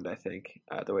all around, I think,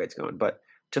 the way it's going. But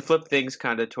to flip things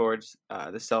kind of towards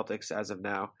the Celtics as of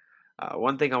now,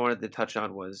 one thing I wanted to touch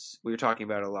on was, we were talking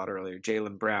about it a lot earlier,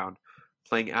 Jaylen Brown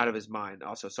playing out of his mind.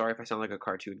 Also, sorry if I sound like a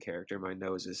cartoon character. My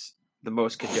nose is the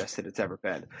most congested it's ever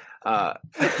been.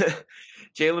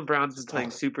 Jaylen Brown's been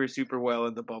playing super, super well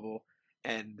in the bubble.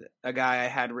 And a guy I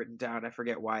had written down, I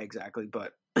forget why exactly,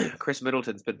 but Chris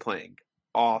Middleton's been playing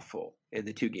awful in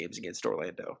the 2 games against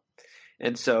Orlando.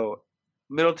 And so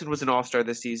Middleton was an all-star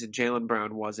this season. Jaylen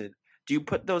Brown wasn't. Do you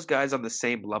put those guys on the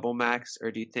same level, Max,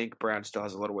 or do you think Brown still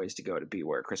has a little ways to go to be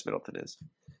where Chris Middleton is?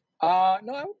 No,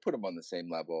 I would put him on the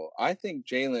same level. I think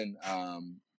Jaylen,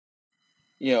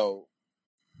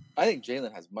 I think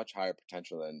Jaylen has much higher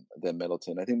potential than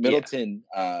Middleton. I think Middleton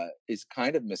is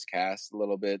kind of miscast a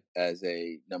little bit as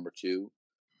a number 2,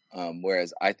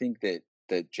 whereas I think that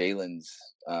Jaylen's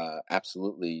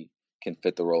absolutely can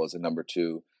fit the role as a number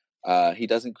 2. He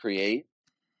doesn't create,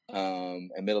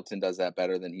 and Middleton does that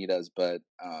better than he does. But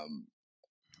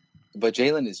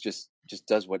Jaylen is just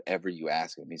does whatever you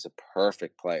ask him. He's a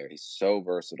perfect player. He's so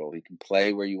versatile. He can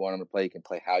play where you want him to play. He can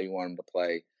play how you want him to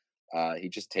play. He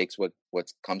just takes what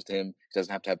comes to him. He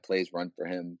doesn't have to have plays run for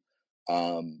him.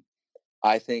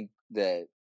 I think that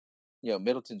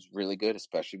Middleton's really good,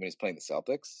 especially when he's playing the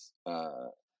Celtics.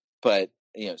 But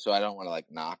so I don't want to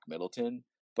like knock Middleton.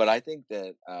 But I think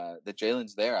that that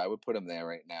Jaylen's there. I would put him there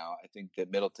right now. I think that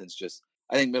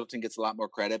I think Middleton gets a lot more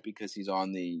credit because he's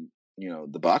on the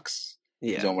the Bucks.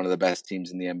 Yeah. He's on one of the best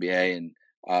teams in the NBA,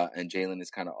 and Jaylen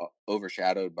is kind of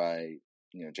overshadowed by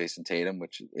Jason Tatum,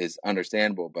 which is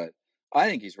understandable. But I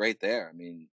think he's right there. I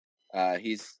mean,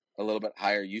 he's a little bit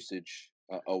higher usage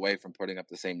away from putting up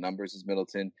the same numbers as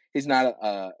Middleton. He's not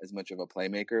as much of a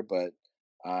playmaker, but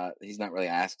he's not really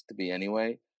asked to be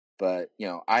anyway. But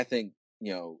I think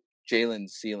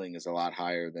Jaylen's ceiling is a lot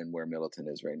higher than where Middleton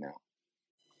is right now.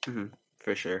 Mm-hmm.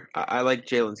 For sure. I like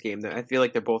Jaylen's game. I feel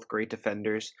like they're both great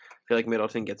defenders. I feel like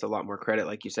Middleton gets a lot more credit,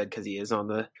 like you said, because he is on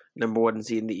the number 1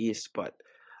 seed in the East. But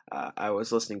I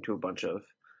was listening to a bunch of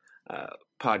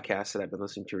podcasts that I've been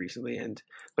listening to recently, and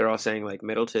they're all saying, like,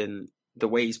 Middleton, the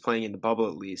way he's playing in the bubble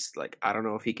at least, like, I don't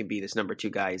know if he can be this number 2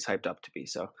 guy he's hyped up to be.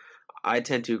 So I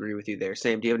tend to agree with you there.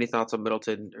 Sam, do you have any thoughts on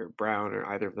Middleton or Brown or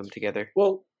either of them together?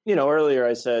 Well, earlier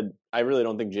I said I really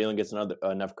don't think Jaylen gets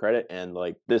enough credit, and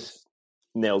like this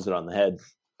nails it on the head.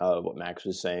 What Max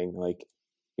was saying, like,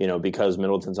 because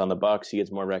Middleton's on the Bucks, he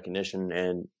gets more recognition,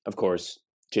 and of course,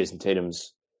 Jason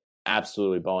Tatum's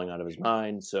absolutely balling out of his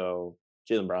mind, so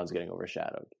Jaylen Brown's getting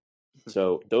overshadowed.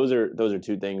 So those are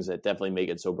 2 things that definitely make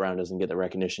it so Brown doesn't get the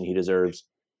recognition he deserves.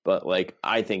 But like,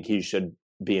 I think he should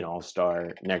be an all-star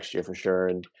next year for sure,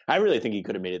 and I really think he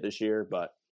could have made it this year, but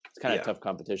it's kind of tough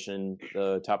competition.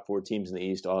 The top 4 teams in the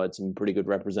East all had some pretty good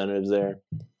representatives there.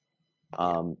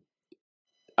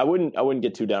 I wouldn't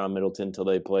get too down on Middleton until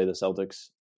they play the Celtics,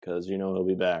 because he'll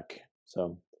be back.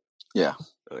 So yeah.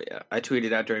 Oh yeah, I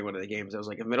tweeted out during one of the games. I was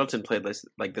like, if Middleton played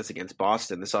like this against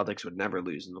Boston, the Celtics would never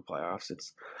lose in the playoffs.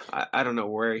 I don't know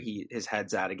where his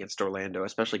head's at against Orlando,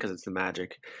 especially because it's the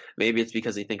Magic. Maybe it's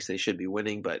because he thinks they should be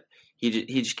winning, but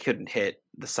he just couldn't hit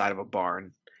the side of a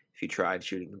barn if he tried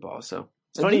shooting the ball. So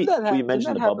it's funny you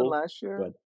mentioned the bubble last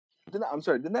year. I'm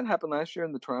sorry, didn't that happen last year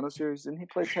in the Toronto series? Didn't he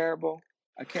play terrible?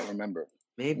 I can't remember.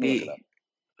 Maybe.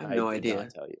 I have no idea.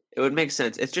 Tell you. It would make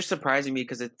sense. It's just surprising me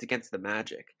because it's against the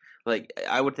Magic. Like,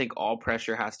 I would think all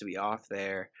pressure has to be off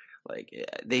there. Like,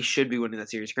 they should be winning that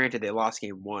series. Granted, they lost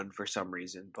game 1 for some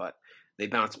reason, but they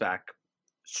bounced back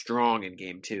strong in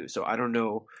game 2. So I don't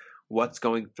know what's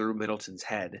going through Middleton's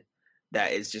head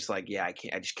that is just like, I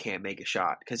just can't make a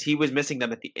shot, because he was missing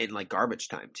them in like garbage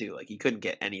time too. Like he couldn't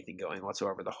get anything going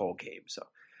whatsoever the whole game. So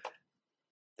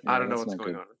I don't know what's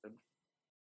going on with him,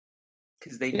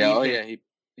 because they need him.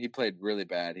 He played really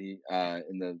bad. He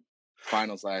in the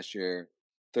finals last year,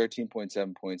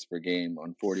 13.7 points per game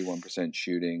on 41%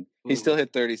 shooting. He still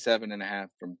hit 37.5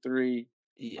 from 3.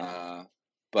 Yeah.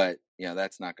 But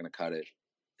that's not going to cut it,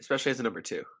 especially as a number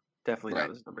 2. Definitely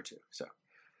not as a number 2. So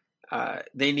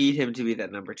they need him to be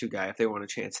that number 2 guy if they want a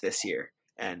chance this year.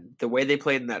 And the way they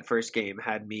played in that first game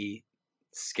had me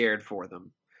scared for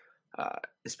them,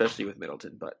 especially with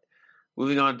Middleton. But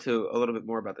moving on to a little bit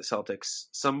more about the Celtics,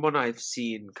 someone I've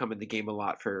seen come in the game a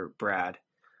lot for Brad,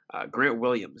 Grant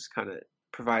Williams, kind of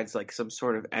provides like some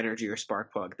sort of energy or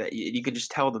spark plug that you can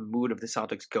just tell the mood of the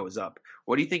Celtics goes up.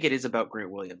 What do you think it is about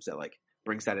Grant Williams that like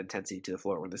brings that intensity to the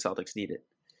floor when the Celtics need it?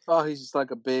 Oh, he's just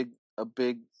like a big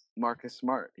Marcus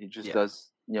Smart. He just does,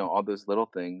 all those little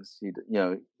things. He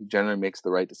generally makes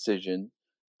the right decision.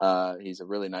 He's a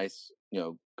really nice,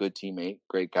 good teammate,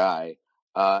 great guy.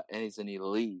 And he's an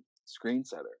elite screen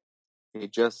setter. He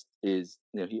just is,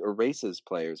 he erases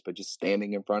players, but just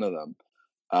standing in front of them.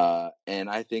 And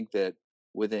I think that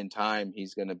within time,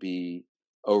 he's going to be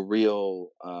a real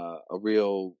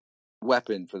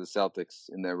weapon for the Celtics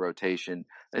in their rotation.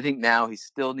 I think now he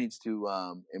still needs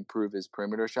to improve his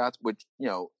perimeter shots, which,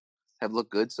 have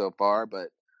looked good so far. But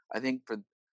I think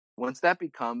once that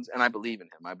becomes, and I believe in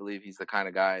him, I believe he's the kind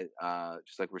of guy,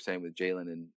 just like we're saying with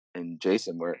Jaylen and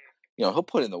Jason, where, he'll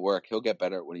put in the work, he'll get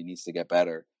better at what he needs to get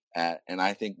better at. And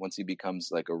I think once he becomes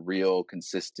like a real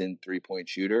consistent 3-point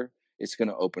shooter, it's going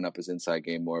to open up his inside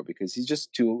game more, because he's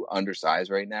just too undersized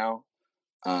right now.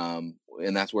 And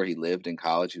that's where he lived in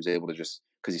college. He was able to just,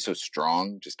 because he's so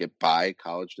strong, just get by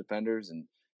college defenders and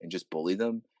just bully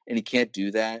them. And he can't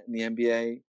do that in the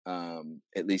NBA,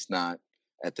 at least not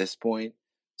at this point.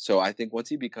 So I think once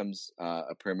he becomes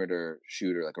a perimeter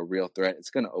shooter, like a real threat,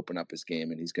 it's going to open up his game,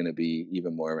 and he's going to be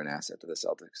even more of an asset to the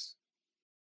Celtics.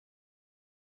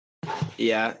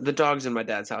 Yeah, the dogs in my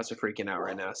dad's house are freaking out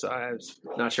right now, so I'm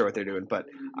not sure what they're doing. But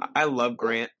I love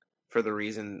Grant for the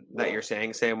reason that you're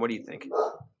saying. Sam, what do you think?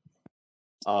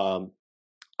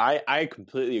 I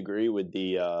completely agree with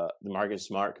the Marcus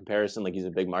Smart comparison. Like, he's a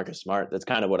big Marcus Smart. That's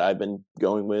kind of what I've been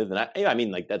going with. And I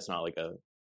mean, like, that's not like a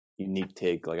unique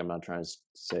take. Like, I'm not trying to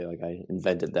say like I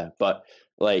invented that, but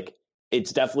like,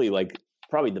 it's definitely like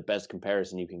probably the best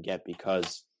comparison you can get,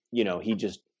 because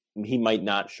he might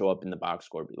not show up in the box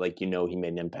score, but like, he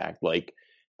made an impact. Like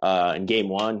in game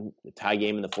 1, the tie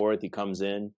game in the 4th, he comes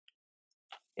in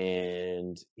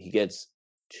and he gets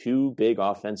 2 big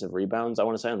offensive rebounds, I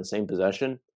want to say, on the same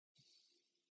possession.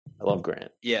 I love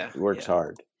Grant. Yeah. He works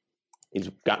hard. He's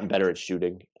gotten better at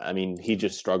shooting. I mean, he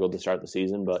just struggled to start the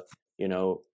season, but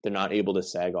they're not able to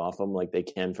sag off him like they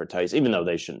can for Tice, even though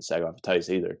they shouldn't sag off Tice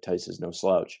either. Tice is no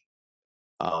slouch.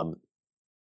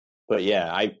 But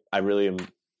yeah, I really am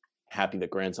happy that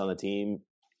Grant's on the team.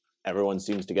 Everyone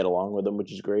seems to get along with him,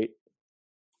 which is great.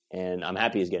 And I'm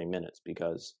happy he's getting minutes,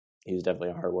 because he's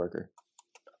definitely a hard worker.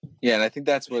 Yeah, and I think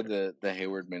that's where the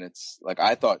Hayward minutes, like,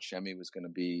 I thought Shemi was going to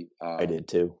be. I did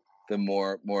too. The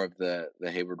more of the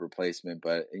Hayward replacement,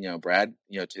 but Brad,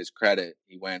 to his credit,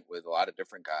 he went with a lot of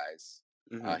different guys.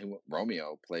 Mm-hmm.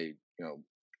 Romeo played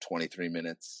 23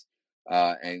 minutes,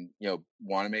 and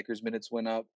Wanamaker's minutes went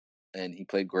up, and he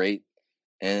played great.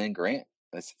 And then Grant.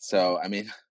 So I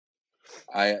mean,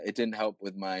 it didn't help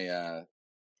with my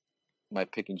my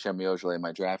picking Shemi Ojeleye in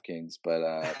my DraftKings,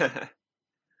 but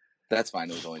that's fine.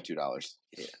 It was only $2.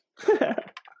 Yeah.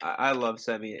 I love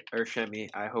Shemi.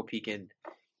 I hope he can,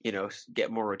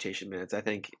 get more rotation minutes. I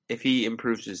think if he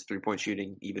improves his 3-point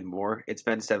shooting even more, it's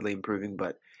been steadily improving,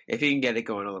 but if he can get it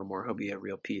going a little more, he'll be a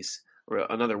real piece, or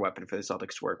another weapon for the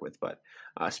Celtics to work with. But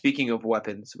speaking of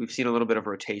weapons, we've seen a little bit of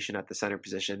rotation at the center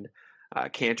position.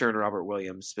 Cantor and Robert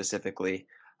Williams specifically,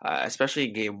 especially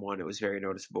in game 1, it was very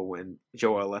noticeable when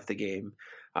Joel left the game.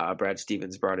 Brad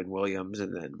Stevens brought in Williams,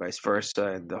 and then vice versa,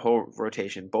 and the whole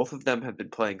rotation. Both of them have been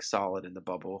playing solid in the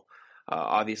bubble.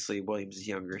 Obviously, Williams is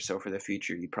younger, so for the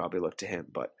future, you'd probably look to him.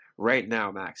 But right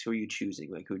now, Max, who are you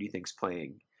choosing? Like, who do you think's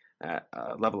playing at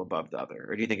a level above the other,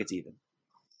 or do you think it's even?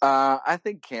 I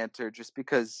think Cantor, just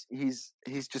because he's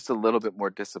just a little bit more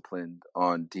disciplined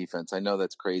on defense. I know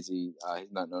that's crazy.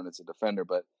 He's not known as a defender,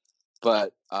 but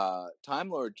Time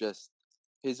Lord, just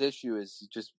his issue is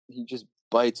he just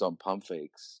bites on pump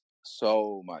fakes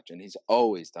so much, and he's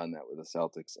always done that with the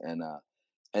Celtics.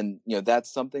 And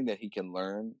that's something that he can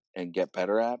learn and get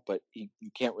better at, but you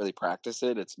can't really practice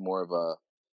it. It's more of a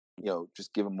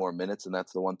just give him more minutes, and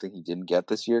that's the one thing he didn't get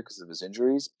this year because of his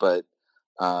injuries. But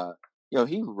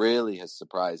he really has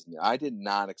surprised me. I did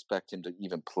not expect him to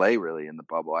even play really in the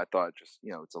bubble. I thought just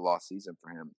it's a lost season for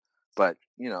him. But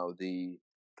the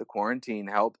quarantine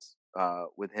helped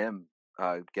with him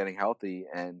getting healthy,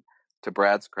 and to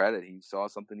Brad's credit, he saw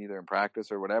something either in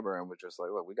practice or whatever, and was just like,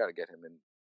 look, we got to get him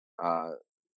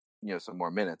in some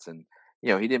more minutes. And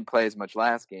he didn't play as much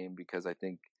last game because I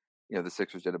think the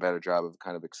Sixers did a better job of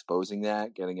kind of exposing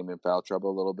that, getting him in foul trouble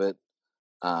a little bit.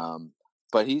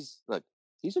 But he's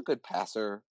a good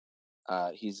passer.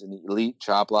 He's an elite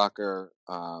shot blocker.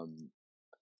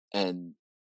 And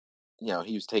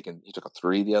he took a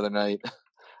 3 the other night.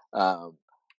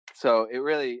 So it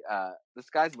really the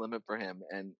sky's the limit for him,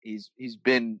 and he's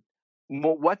been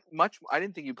I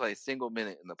didn't think he'd play a single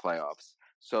minute in the playoffs.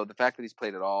 So the fact that he's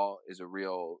played at all is a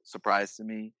real surprise to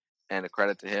me and a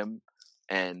credit to him.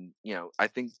 And I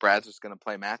think Brad's just going to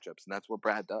play matchups, and that's what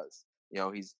Brad does.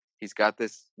 He's got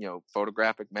this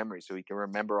photographic memory, so he can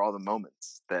remember all the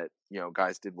moments that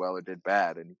guys did well or did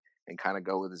bad, and kind of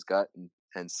go with his gut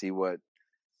and see what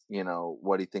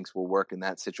he thinks will work in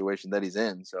that situation that he's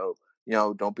in. So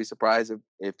don't be surprised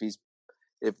if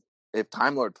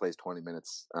Time Lord plays 20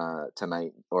 minutes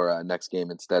tonight or next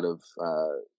game instead of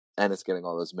Ennis getting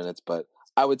all those minutes. But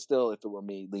I would still, if it were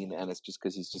me, lean Ennis just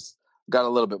because he's just got a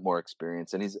little bit more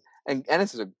experience, and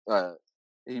Ennis is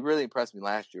he really impressed me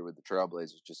last year with the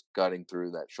Trailblazers, just gutting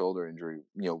through that shoulder injury,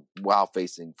 while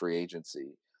facing free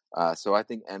agency. So I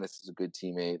think Ennis is a good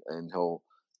teammate, and he'll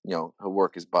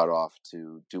work his butt off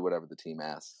to do whatever the team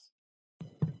asks.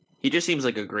 He just seems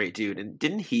like a great dude. And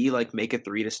didn't he make a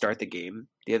 3 to start the game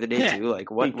the other day too? What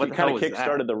the hell was that? He kind of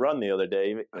kick-started the run the other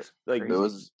day.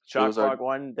 Shot clock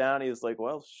one down. He was like,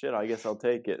 well, shit, I guess I'll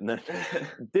take it. And then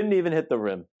didn't even hit the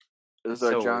rim. It was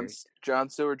our John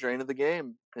Stewart drain of the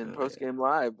game in post-game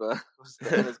live. Was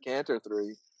his Cantor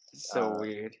 3. So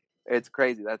weird. It's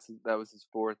crazy. That was his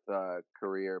 4th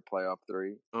career playoff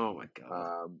 3. Oh my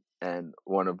god! And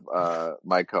one of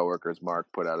my coworkers, Mark,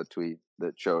 put out a tweet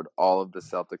that showed all of the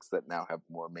Celtics that now have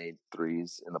more made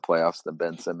 3s in the playoffs than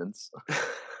Ben Simmons,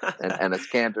 and his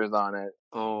Cantor's on it.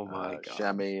 Oh my god!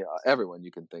 Shemi, everyone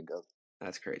you can think of.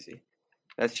 That's crazy.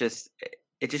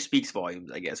 It just speaks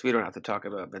volumes. I guess we don't have to talk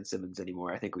about Ben Simmons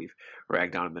anymore. I think we've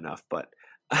ragged on him enough, but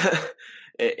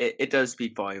it does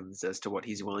speak volumes as to what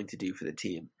he's willing to do for the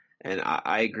team. And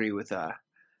I agree with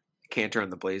Cantor on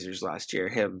the Blazers last year.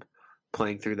 Him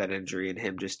playing through that injury, and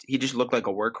he just looked like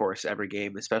a workhorse every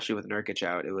game, especially with Nurkic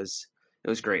out. It was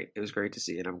great. It was great to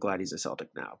see, and I'm glad he's a Celtic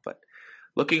now. But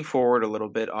looking forward a little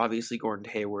bit, obviously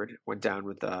Gordon Hayward went down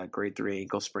with a grade 3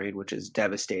 ankle sprain, which is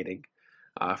devastating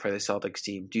for the Celtics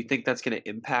team. Do you think that's going to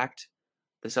impact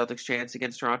the Celtics' chance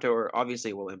against Toronto, or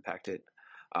obviously it will impact it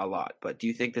a lot? But do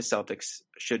you think the Celtics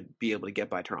should be able to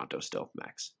get by Toronto still,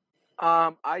 Max?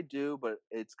 I do, but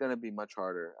it's going to be much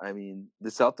harder. I mean, the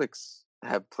Celtics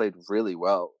have played really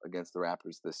well against the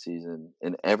Raptors this season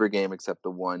in every game except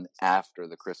the one after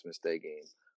the Christmas Day game,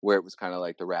 where it was kind of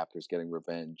like the Raptors getting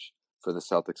revenge for the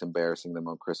Celtics embarrassing them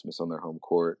on Christmas on their home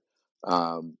court.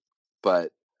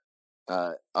 But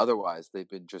otherwise, they've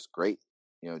been just great.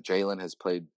 Jaylen has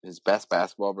played his best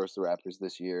basketball versus the Raptors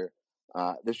this year.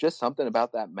 There's just something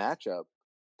about that matchup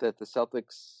that the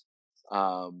Celtics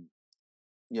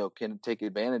can take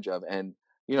advantage of. And,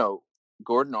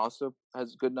 Gordon also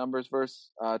has good numbers versus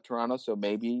Toronto, so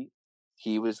maybe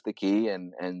he was the key,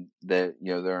 and they're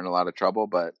in a lot of trouble.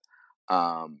 But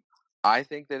I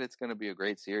think that it's going to be a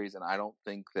great series, and I don't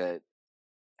think that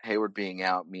Hayward being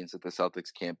out means that the Celtics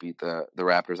can't beat the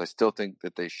Raptors. I still think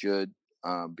that they should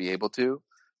be able to,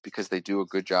 because they do a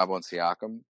good job on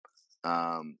Siakam,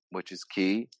 which is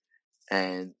key.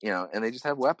 And, and they just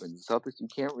have weapons. The Celtics, you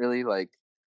can't really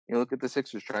look at the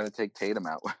Sixers trying to take Tatum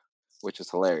out, which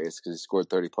is hilarious because he scored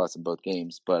 30 plus in both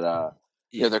games. But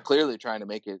they're clearly trying to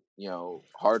make it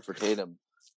hard for Tatum.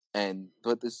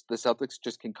 But the Celtics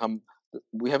just can come.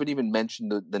 We haven't even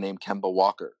mentioned the name Kemba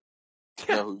Walker,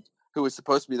 who was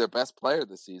supposed to be their best player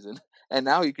this season, and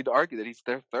now you could argue that he's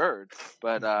their third.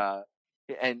 But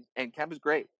and Kemba's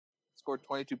great. Scored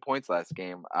 22 points last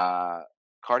game.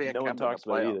 Cardiac. No one talks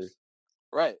about it either.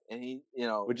 Right, and he,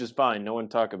 which is fine. No one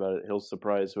talk about it. He'll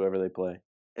surprise whoever they play.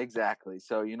 Exactly.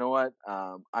 So you know what?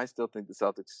 I still think the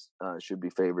Celtics should be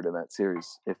favored in that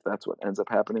series if that's what ends up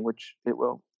happening, which it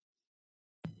will.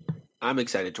 I'm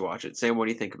excited to watch it. Sam, what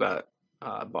do you think about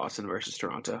Boston versus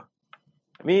Toronto?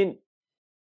 I mean,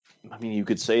 you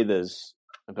could say this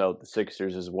about the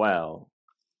Sixers as well.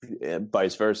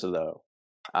 Vice versa, though.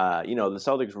 The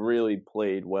Celtics really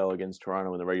played well against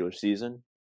Toronto in the regular season.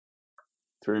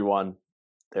 3-1.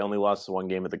 They only lost the one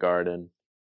game at the Garden.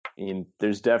 I mean,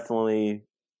 there's definitely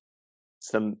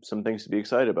some things to be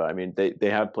excited about. I mean, they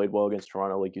have played well against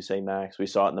Toronto, like you say, Max. We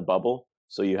saw it in the bubble,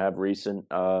 so you have recent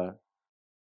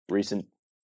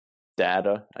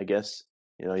data, I guess.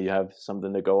 You have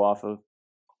something to go off of,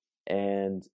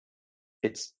 and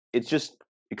it's just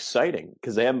exciting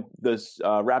because they have this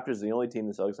Raptors are the only team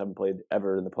the Celtics haven't played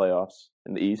ever in the playoffs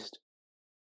in the East,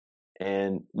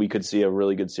 and we could see a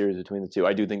really good series between the two.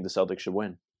 I do think the Celtics should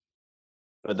win,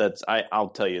 but I'll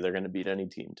tell you they're going to beat any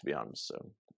team, to be honest.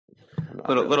 So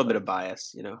a little bit of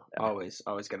bias, Yeah. Always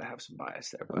going to have some bias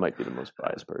there. But I might be the most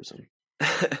biased person.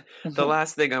 The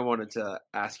last thing I wanted to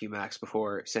ask you, Max,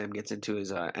 before Sam gets into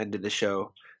his end of the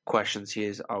show questions he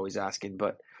is always asking,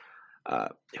 but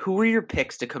who were your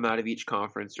picks to come out of each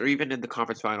conference, or even in the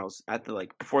conference finals at the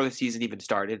before the season even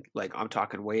started? Like, I'm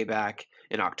talking way back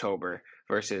in October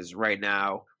versus right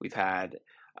now. We've had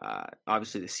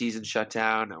obviously the season shut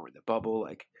down. Now we're in the bubble.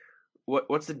 Like,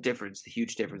 what's the difference? The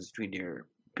huge difference between your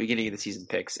beginning of the season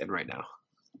picks and right now?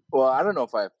 Well, I don't know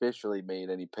if I officially made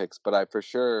any picks, but I for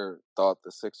sure thought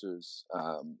the Sixers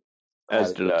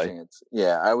as did I. Chance.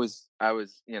 Yeah, I was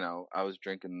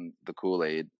drinking the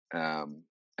Kool-Aid, and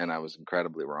I was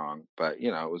incredibly wrong. But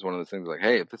it was one of those things like,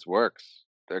 hey, if this works,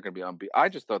 they're going to be unbeaten. I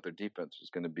just thought their defense was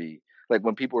going to be like,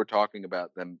 when people were talking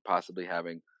about them possibly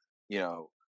having,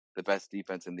 the best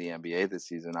defense in the NBA this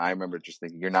season. I remember just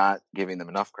thinking, you're not giving them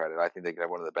enough credit. I think they could have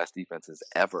one of the best defenses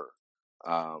ever.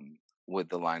 With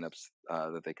the lineups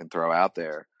that they can throw out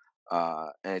there, and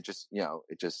it just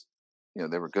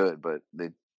they were good, but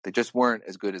they just weren't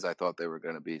as good as I thought they were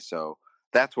going to be. So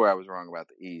that's where I was wrong about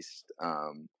the East.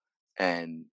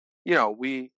 And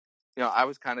I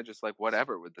was kind of just like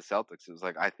whatever with the Celtics. It was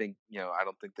like, I think I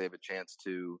don't think they have a chance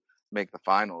to make the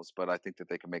finals, but I think that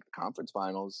they can make the conference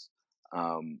finals.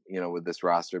 With this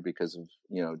roster because of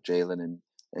Jaylen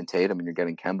and Tatum, and you're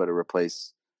getting Kemba to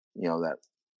replace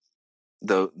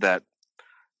that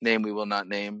name we will not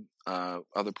name,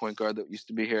 other point guard that used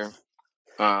to be here.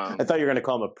 I thought you were going to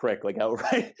call him a prick, like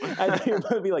outright. I thought you were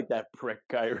going to be like that prick,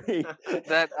 Kyrie.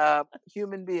 That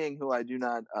human being who I do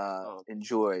not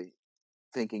enjoy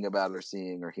thinking about or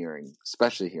seeing or hearing,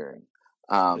 especially hearing.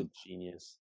 A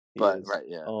genius. Right,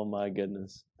 yeah. Oh my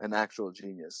goodness, an actual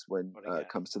genius when it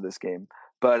comes to this game.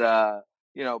 But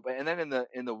and then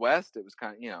in the West, it was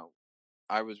kind of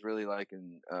I was really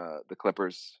liking the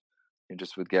Clippers. And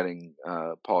just with getting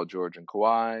Paul George and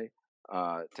Kawhi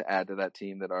to add to that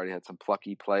team that already had some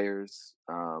plucky players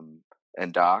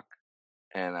and Doc.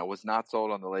 And I was not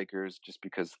sold on the Lakers just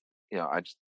because, I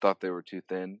just thought they were too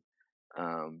thin.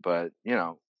 But,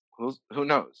 who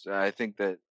knows? I think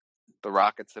that the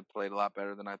Rockets have played a lot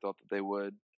better than I thought that they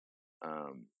would.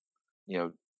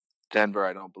 Denver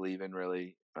I don't believe in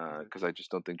really because I just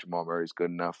don't think Jamal Murray's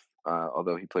good enough,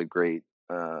 although he played great.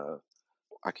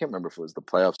 I can't remember if it was the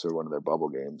playoffs or one of their bubble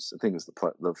games. I think it was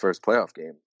the first playoff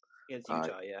game against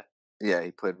Utah. Yeah,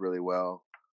 he played really well.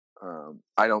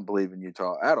 I don't believe in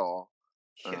Utah at all.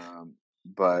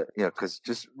 But because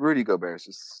just Rudy Gobert's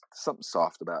just something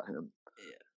soft about him.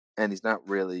 Yeah, and he's not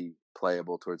really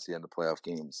playable towards the end of playoff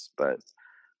games. But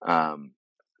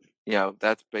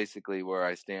that's basically where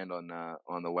I stand on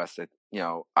the West.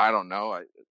 I don't know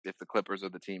if the Clippers are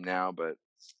the team now, but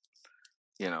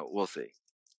we'll see.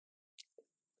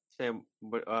 Sam,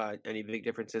 any big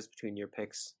differences between your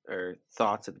picks or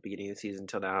thoughts at the beginning of the season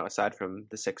until now, aside from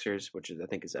the Sixers, which I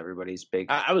think is everybody's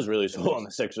big? I was really sold on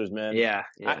the Sixers, man. Yeah.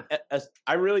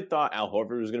 I really thought Al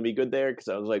Horford was going to be good there because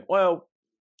I was like, well,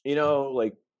 he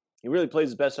really plays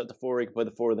his best at the 4. He can play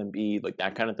the 4, then be like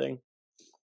that kind of thing.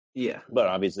 Yeah. But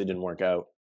obviously it didn't work out.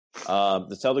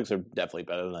 The Celtics are definitely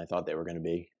better than I thought they were going to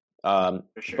be. For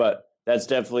sure. But that's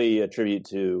definitely a tribute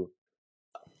to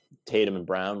Tatum and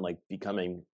Brown,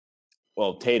 becoming...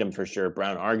 Well, Tatum for sure,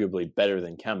 Brown arguably better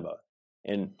than Kemba.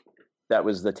 And that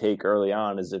was the take early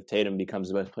on, is if Tatum becomes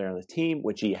the best player on the team,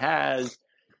 which he has,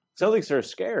 Celtics are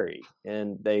scary,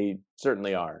 and they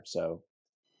certainly are. So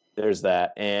there's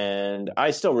that. And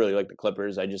I still really like the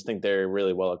Clippers. I just think they're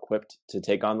really well equipped to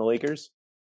take on the Lakers.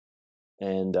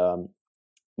 And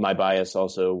my bias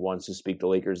also wants to speak the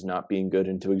Lakers not being good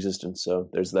into existence. So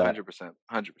there's that. 100%.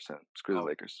 Screw the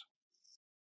Lakers.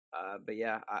 But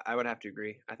yeah, I would have to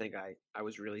agree. I think I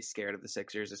was really scared of the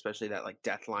Sixers, especially that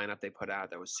death lineup they put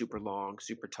out that was super long,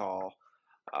 super tall,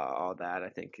 all that. I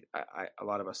think a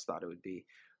lot of us thought it would be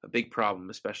a big problem,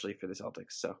 especially for the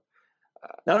Celtics. So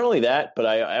not only that, but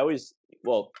I always,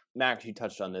 Max, you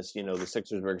touched on this. The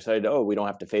Sixers were excited. Oh, we don't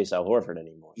have to face Al Horford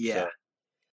anymore. Yeah, so,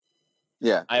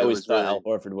 yeah. I always thought Al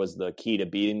Horford was the key to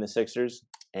beating the Sixers,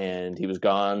 and he was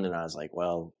gone. And I was like,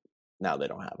 well, now they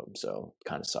don't have him, so it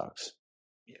kind of sucks.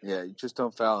 Yeah, you just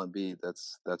don't foul and beat.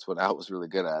 That's what Al was really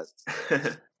good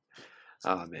at.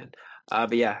 Oh man.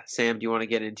 But yeah, Sam, do you want to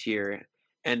get into your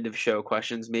end of show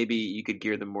questions? Maybe you could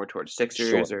gear them more towards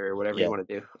Sixers Sure. or whatever Yeah. you want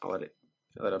to do. I'll let it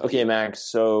up to Okay, you.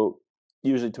 Max. So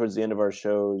usually towards the end of our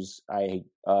shows, I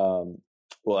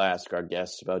will ask our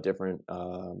guests about different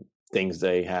things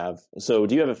they have. So,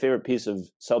 do you have a favorite piece of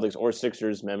Celtics or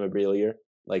Sixers memorabilia,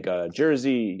 like a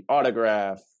jersey,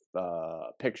 autograph,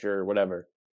 picture, whatever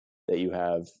that you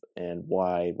have, and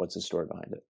why? What's the story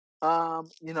behind it? I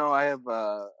have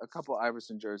a couple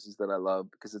Iverson jerseys that I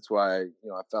love because it's why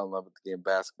I fell in love with the game of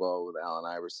basketball with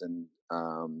Allen Iverson.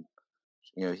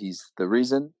 He's the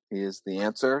reason. He is the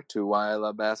answer to why I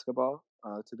love basketball.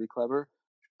 To be clever.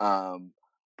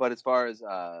 But as far as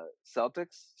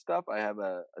Celtics stuff, I have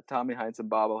a Tommy Heinsohn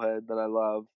bobblehead that I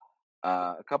love.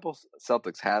 A couple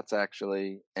Celtics hats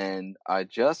actually, and I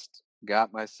just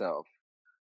got myself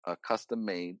a custom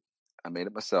made. I made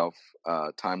it myself.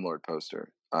 Time Lord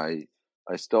poster. I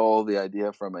stole the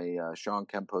idea from a Sean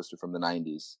Kemp poster from the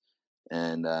 '90s,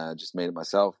 and just made it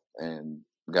myself and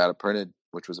got it printed,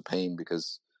 which was a pain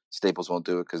because Staples won't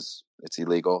do it because it's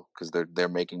illegal because they're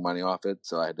making money off it.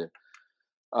 So I had to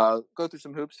go through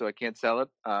some hoops, so I can't sell it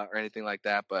or anything like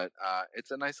that. But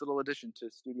it's a nice little addition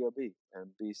to Studio B, and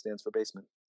B stands for basement.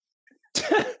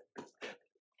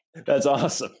 That's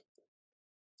awesome.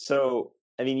 So,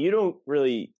 I mean, you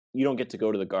don't get to go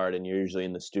to the Garden. You're usually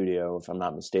in the studio, if I'm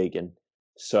not mistaken.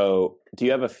 So, do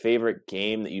you have a favorite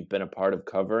game that you've been a part of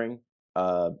covering,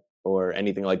 or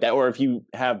anything like that? Or if you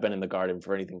have been in the Garden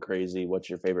for anything crazy, what's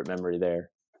your favorite memory there?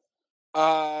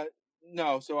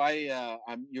 No. So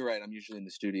you're right. I'm usually in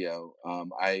the studio.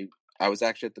 I was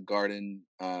actually at the Garden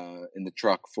in the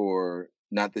truck for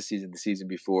not this season, the season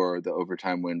before, the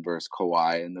overtime win versus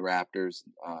Kawhi and the Raptors.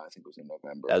 I think it was in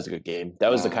November. That was a good game.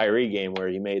 That was the Kyrie game where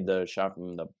you made the shot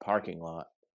from the parking lot.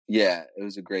 Yeah, it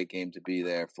was a great game to be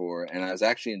there for. And I was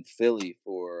actually in Philly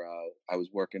for. I was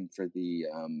working for the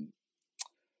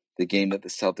game that the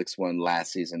Celtics won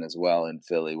last season as well in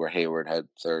Philly, where Hayward had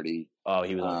 30. Oh,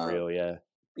 he was unreal. Yeah.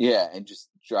 Yeah, and just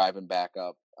driving back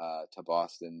up to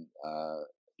Boston,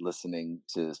 listening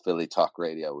to Philly talk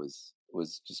radio was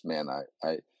just, man,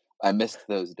 I missed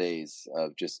those days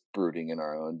of just brooding in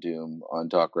our own doom on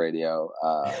talk radio.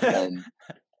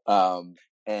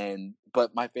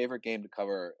 But my favorite game to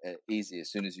cover, easy, as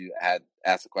soon as you had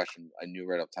asked the question, I knew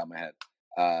right off the top of my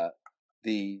head.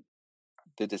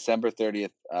 The December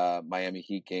 30th Miami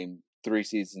Heat game 3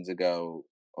 seasons ago,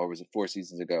 or was it 4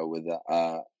 seasons ago, with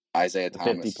Isaiah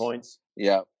Thomas. 50 points.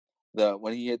 Yeah.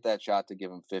 When he hit that shot to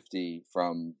give him 50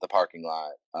 from the parking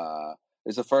lot, it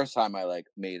was the first time I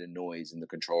made a noise in the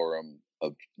control room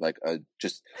of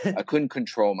I couldn't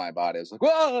control my body. I was like,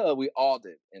 whoa, we all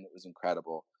did. And it was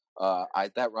incredible.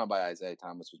 That run by Isaiah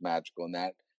Thomas was magical. And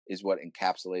that is what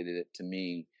encapsulated it to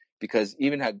me, because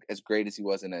even as great as he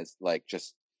wasn't as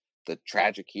just the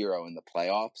tragic hero in the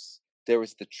playoffs, there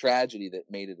was the tragedy that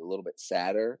made it a little bit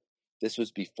sadder. This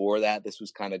was before that. This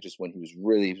was kind of just when he was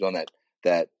on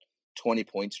that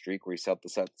 20-point streak where he set the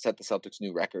Celtics'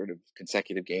 new record of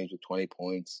consecutive games with 20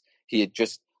 points. He had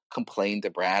just complained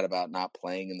to Brad about not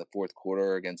playing in the fourth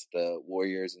quarter against the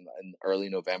Warriors in early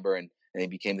November, and he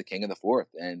became the king of the fourth.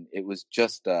 And it was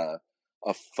just a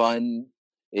fun.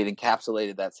 It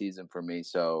encapsulated that season for me.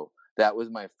 So that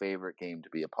was my favorite game to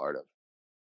be a part of.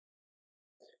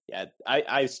 Yeah,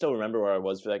 I still remember where I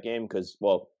was for that game because,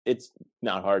 well, it's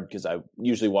not hard because I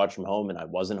usually watch from home and I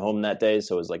wasn't home that day,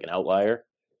 so it was like an outlier.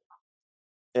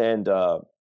 And so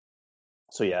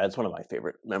yeah, it's one of my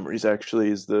favorite memories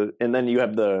actually. And then you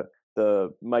have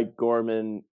the Mike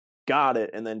Gorman got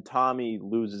it, and then Tommy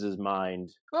loses his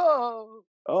mind. Oh,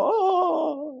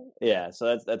 yeah.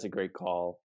 So that's a great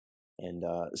call. And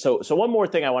so one more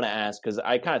thing I want to ask, because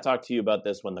I kind of talked to you about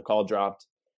this when the call dropped.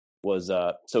 Was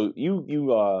so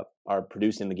you are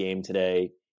producing the game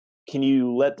today. Can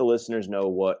you let the listeners know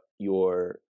what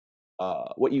you're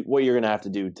going to have to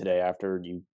do today after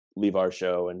you leave our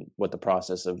show, and what the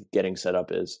process of getting set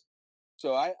up is?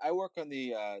 So I work on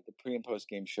the pre and post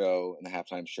game show and the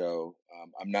halftime show.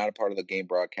 I'm not a part of the game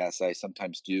broadcast. I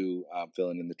sometimes do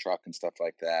filling in the truck and stuff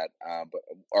like that. But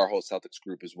our whole Celtics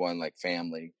group is one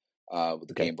family. With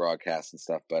the game broadcast and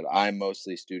stuff, but I'm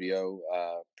mostly studio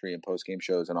pre and post game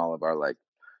shows and all of our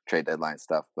trade deadline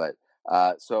stuff. But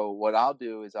so what I'll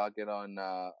do is I'll get on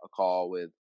a call with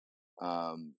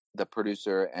the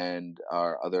producer and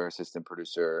our other assistant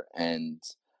producer, and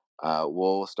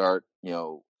we'll start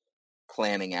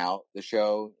planning out the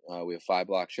show. We have 5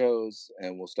 block shows,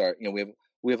 and we'll start.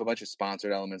 We have a bunch of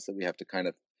sponsored elements that we have to kind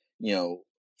of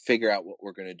figure out what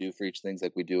we're going to do for each thing.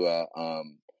 Like we do a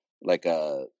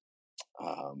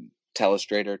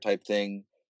telestrator type thing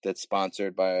that's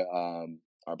sponsored by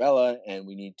Arbella, and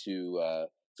we need to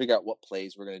figure out what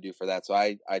plays we're going to do for that. So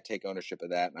I take ownership of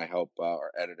that, and I help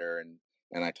our editor,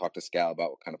 and I talk to Scal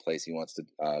about what kind of plays he wants to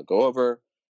go over.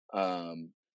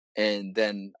 And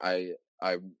then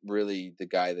I'm really the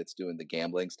guy that's doing the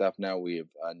gambling stuff now. We have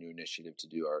a new initiative to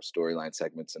do our storyline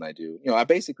segments, and I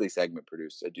basically segment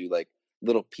produce. I do like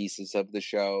little pieces of the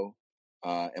show,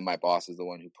 and my boss is the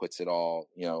one who puts it all,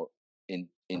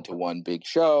 into one big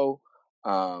show.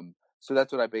 So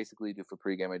that's what I basically do for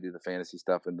pregame. I do the fantasy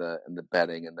stuff and the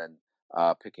betting, and then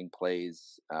picking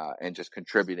plays and just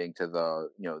contributing to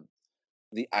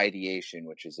the ideation,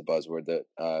 which is a buzzword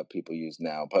that people use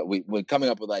now. But we're coming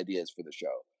up with ideas for the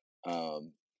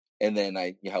show, and then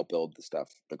I help build the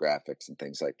stuff, the graphics and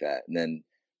things like that. And then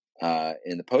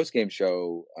in the post game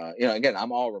show, again,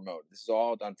 I'm all remote. This is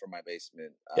all done from my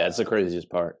basement. Yeah, it's the craziest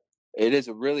part. It is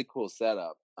a really cool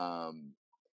setup.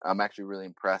 I'm actually really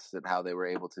impressed at how they were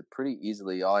able to pretty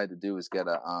easily. All I had to do was get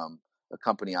a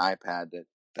company iPad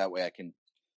that way I can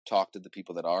talk to the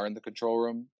people that are in the control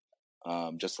room,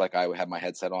 just like I have my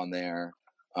headset on there.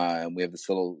 And we have this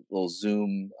little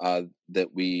Zoom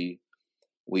that we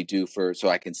do so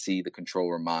I can see the control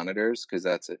room monitors, because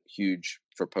that's a huge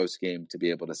for post game to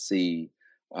be able to see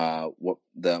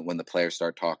when the players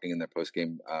start talking in their post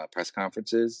game press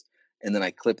conferences, and then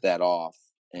I clip that off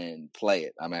and play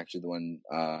it. I'm actually the one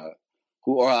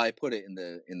I put it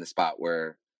in the spot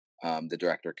where the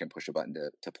director can push a button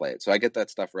to play it. So I get that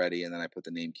stuff ready, and then I put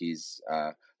the name keys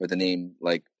or the name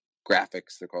like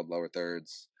graphics. They're called lower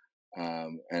thirds.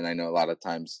 And I know a lot of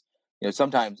times,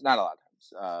 sometimes, not a lot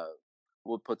of times,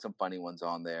 we'll put some funny ones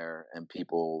on there, and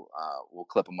people will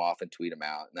clip them off and tweet them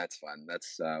out, and that's fun.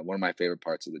 That's one of my favorite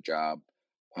parts of the job.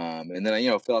 And then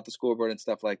I, fill out the scoreboard and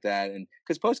stuff like that. And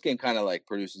because post game kind of like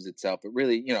produces itself, but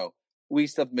really, we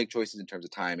still have to make choices in terms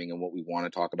of timing and what we want to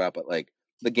talk about. But like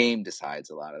the game decides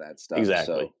a lot of that stuff.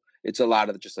 Exactly. So it's a lot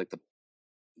of just like the,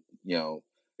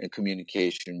 in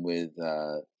communication with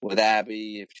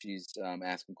Abby if she's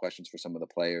asking questions for some of the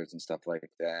players and stuff like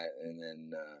that, and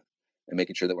then and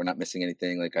making sure that we're not missing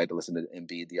anything. Like I had to listen to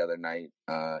Embiid the other night.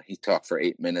 He talked for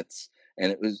 8 minutes,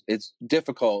 and it's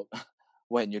difficult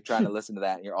when you're trying to listen to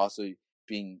that, and you're also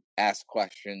being asked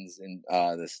questions in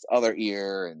this other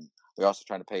ear, and we're also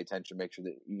trying to pay attention, make sure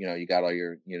that you got all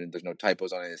your there's no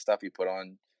typos on any of the stuff you put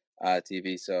on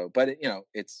TV. So, but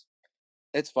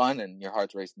it's fun, and your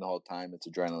heart's racing the whole time. It's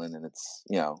adrenaline, and it's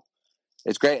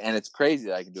it's great, and it's crazy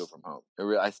that I can do it from home.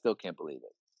 I still can't believe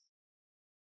it.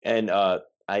 And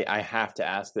I have to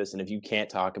ask this, and if you can't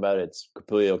talk about it, it's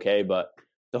completely okay. But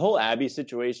the whole Abby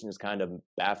situation is kind of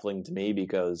baffling to me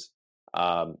because.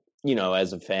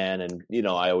 As a fan, and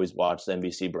I always watch the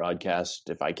NBC broadcast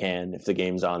if I can, if the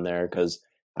game's on there, because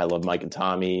I love Mike and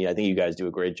Tommy. I think you guys do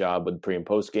a great job with pre and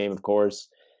post game, of course.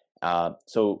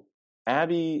 So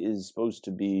Abby is supposed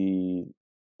to be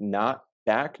not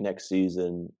back next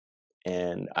season,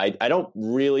 and I don't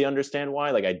really understand why.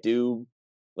 Like I do,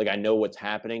 like I know what's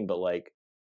happening, but like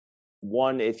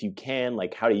one, if you can,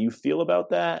 like how do you feel about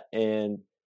that? And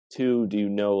two, do you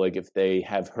know like if they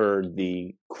have heard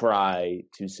the cry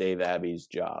to save Abby's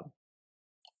job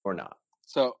or not?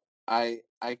 So I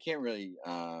can't really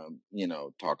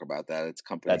talk about that. It's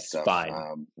company stuff. That's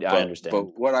fine. I understand.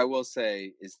 But what I will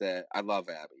say is that I love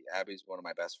Abby. Abby's one of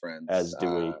my best friends. As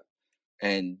do we.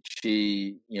 And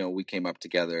she, we came up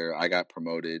together. I got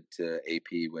promoted to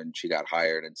AP when she got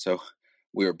hired, and so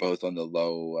we were both on the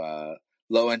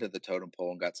low end of the totem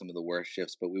pole and got some of the worst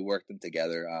shifts, but we worked them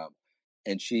together.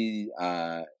 And she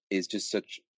is just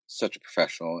such a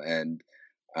professional. And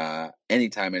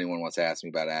anytime anyone wants to ask me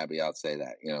about Abby, I'll say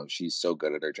that she's so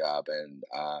good at her job, and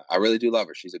I really do love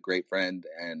her. She's a great friend,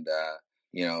 and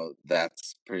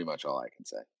that's pretty much all I can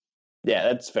say. Yeah,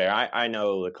 that's fair. I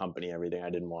know the company, everything.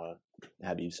 I didn't want to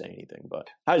have you say anything, but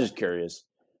I was just curious.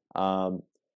 But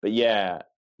yeah,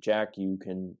 Jack, you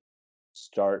can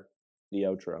start the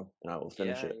outro, and I will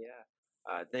finish it. Yeah.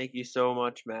 Thank you so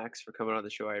much, Max, for coming on the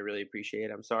show. I really appreciate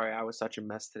it. I'm sorry I was such a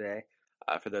mess today.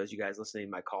 For those of you guys listening,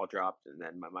 my call dropped and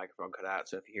then my microphone cut out.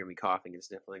 So if you hear me coughing and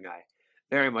sniffling, I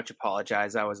very much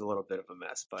apologize. I was a little bit of a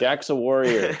mess. But Jack's a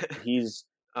warrior. He's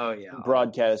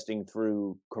broadcasting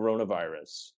through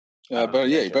coronavirus. But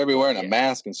yeah, you better be wearing a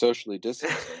mask and socially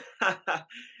distancing.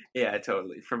 Yeah,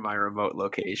 totally. From my remote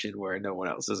location where no one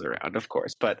else is around, of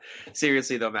course. But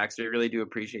seriously, though, Max, we really do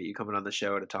appreciate you coming on the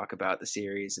show to talk about the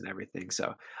series and everything.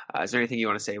 So is there anything you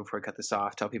want to say before we cut this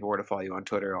off? Tell people where to follow you on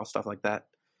Twitter, all stuff like that.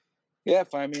 Yeah,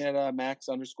 find me at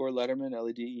Max_Lederman,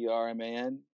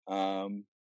 Lederman.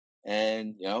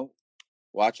 And,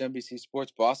 watch NBC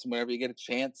Sports Boston whenever you get a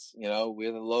chance. You know,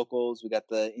 we're the locals. We got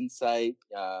the insight.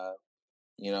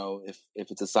 You know, if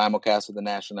it's a simulcast with the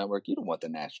national network, you don't want the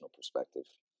national perspective.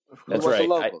 That's right. The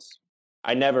locals.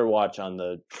 I never watch on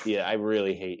I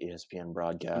really hate ESPN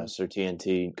broadcasts or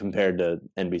TNT compared to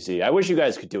NBC. I wish you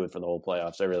guys could do it for the whole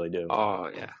playoffs. I really do. Oh,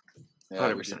 yeah.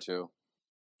 100%. Too.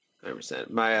 100%.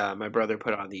 My brother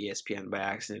put on the ESPN by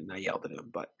accident, and I yelled at him,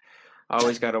 but I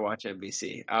always got to watch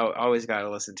NBC. I always got to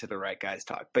listen to the right guys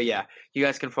talk. But yeah, you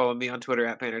guys can follow me on Twitter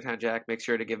at BannertownJack. Make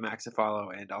sure to give Max a follow,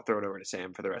 and I'll throw it over to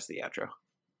Sam for the rest of the outro.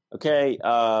 Okay.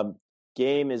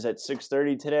 Game is at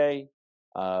 6:30 today.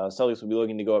 Celtics will be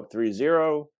looking to go up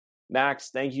 3-0.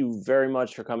 Max, thank you very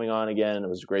much for coming on again. It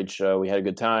was a great show. We had a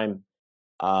good time.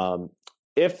 When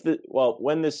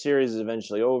this series is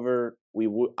eventually over,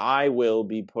 I will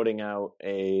be putting out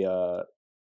a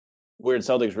Weird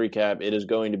Celtics recap. It is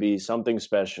going to be something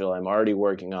special. I'm already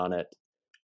working on it.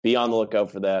 Be on the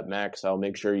lookout for that, Max. I'll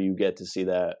make sure you get to see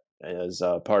that as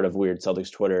part of Weird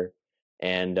Celtics Twitter.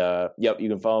 And you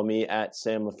can follow me at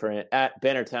Sam LaFran at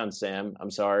Bannertown Sam.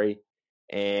 I'm sorry,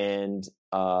 and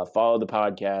follow the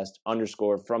podcast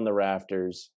 _from the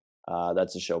rafters.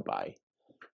 That's the show. Bye.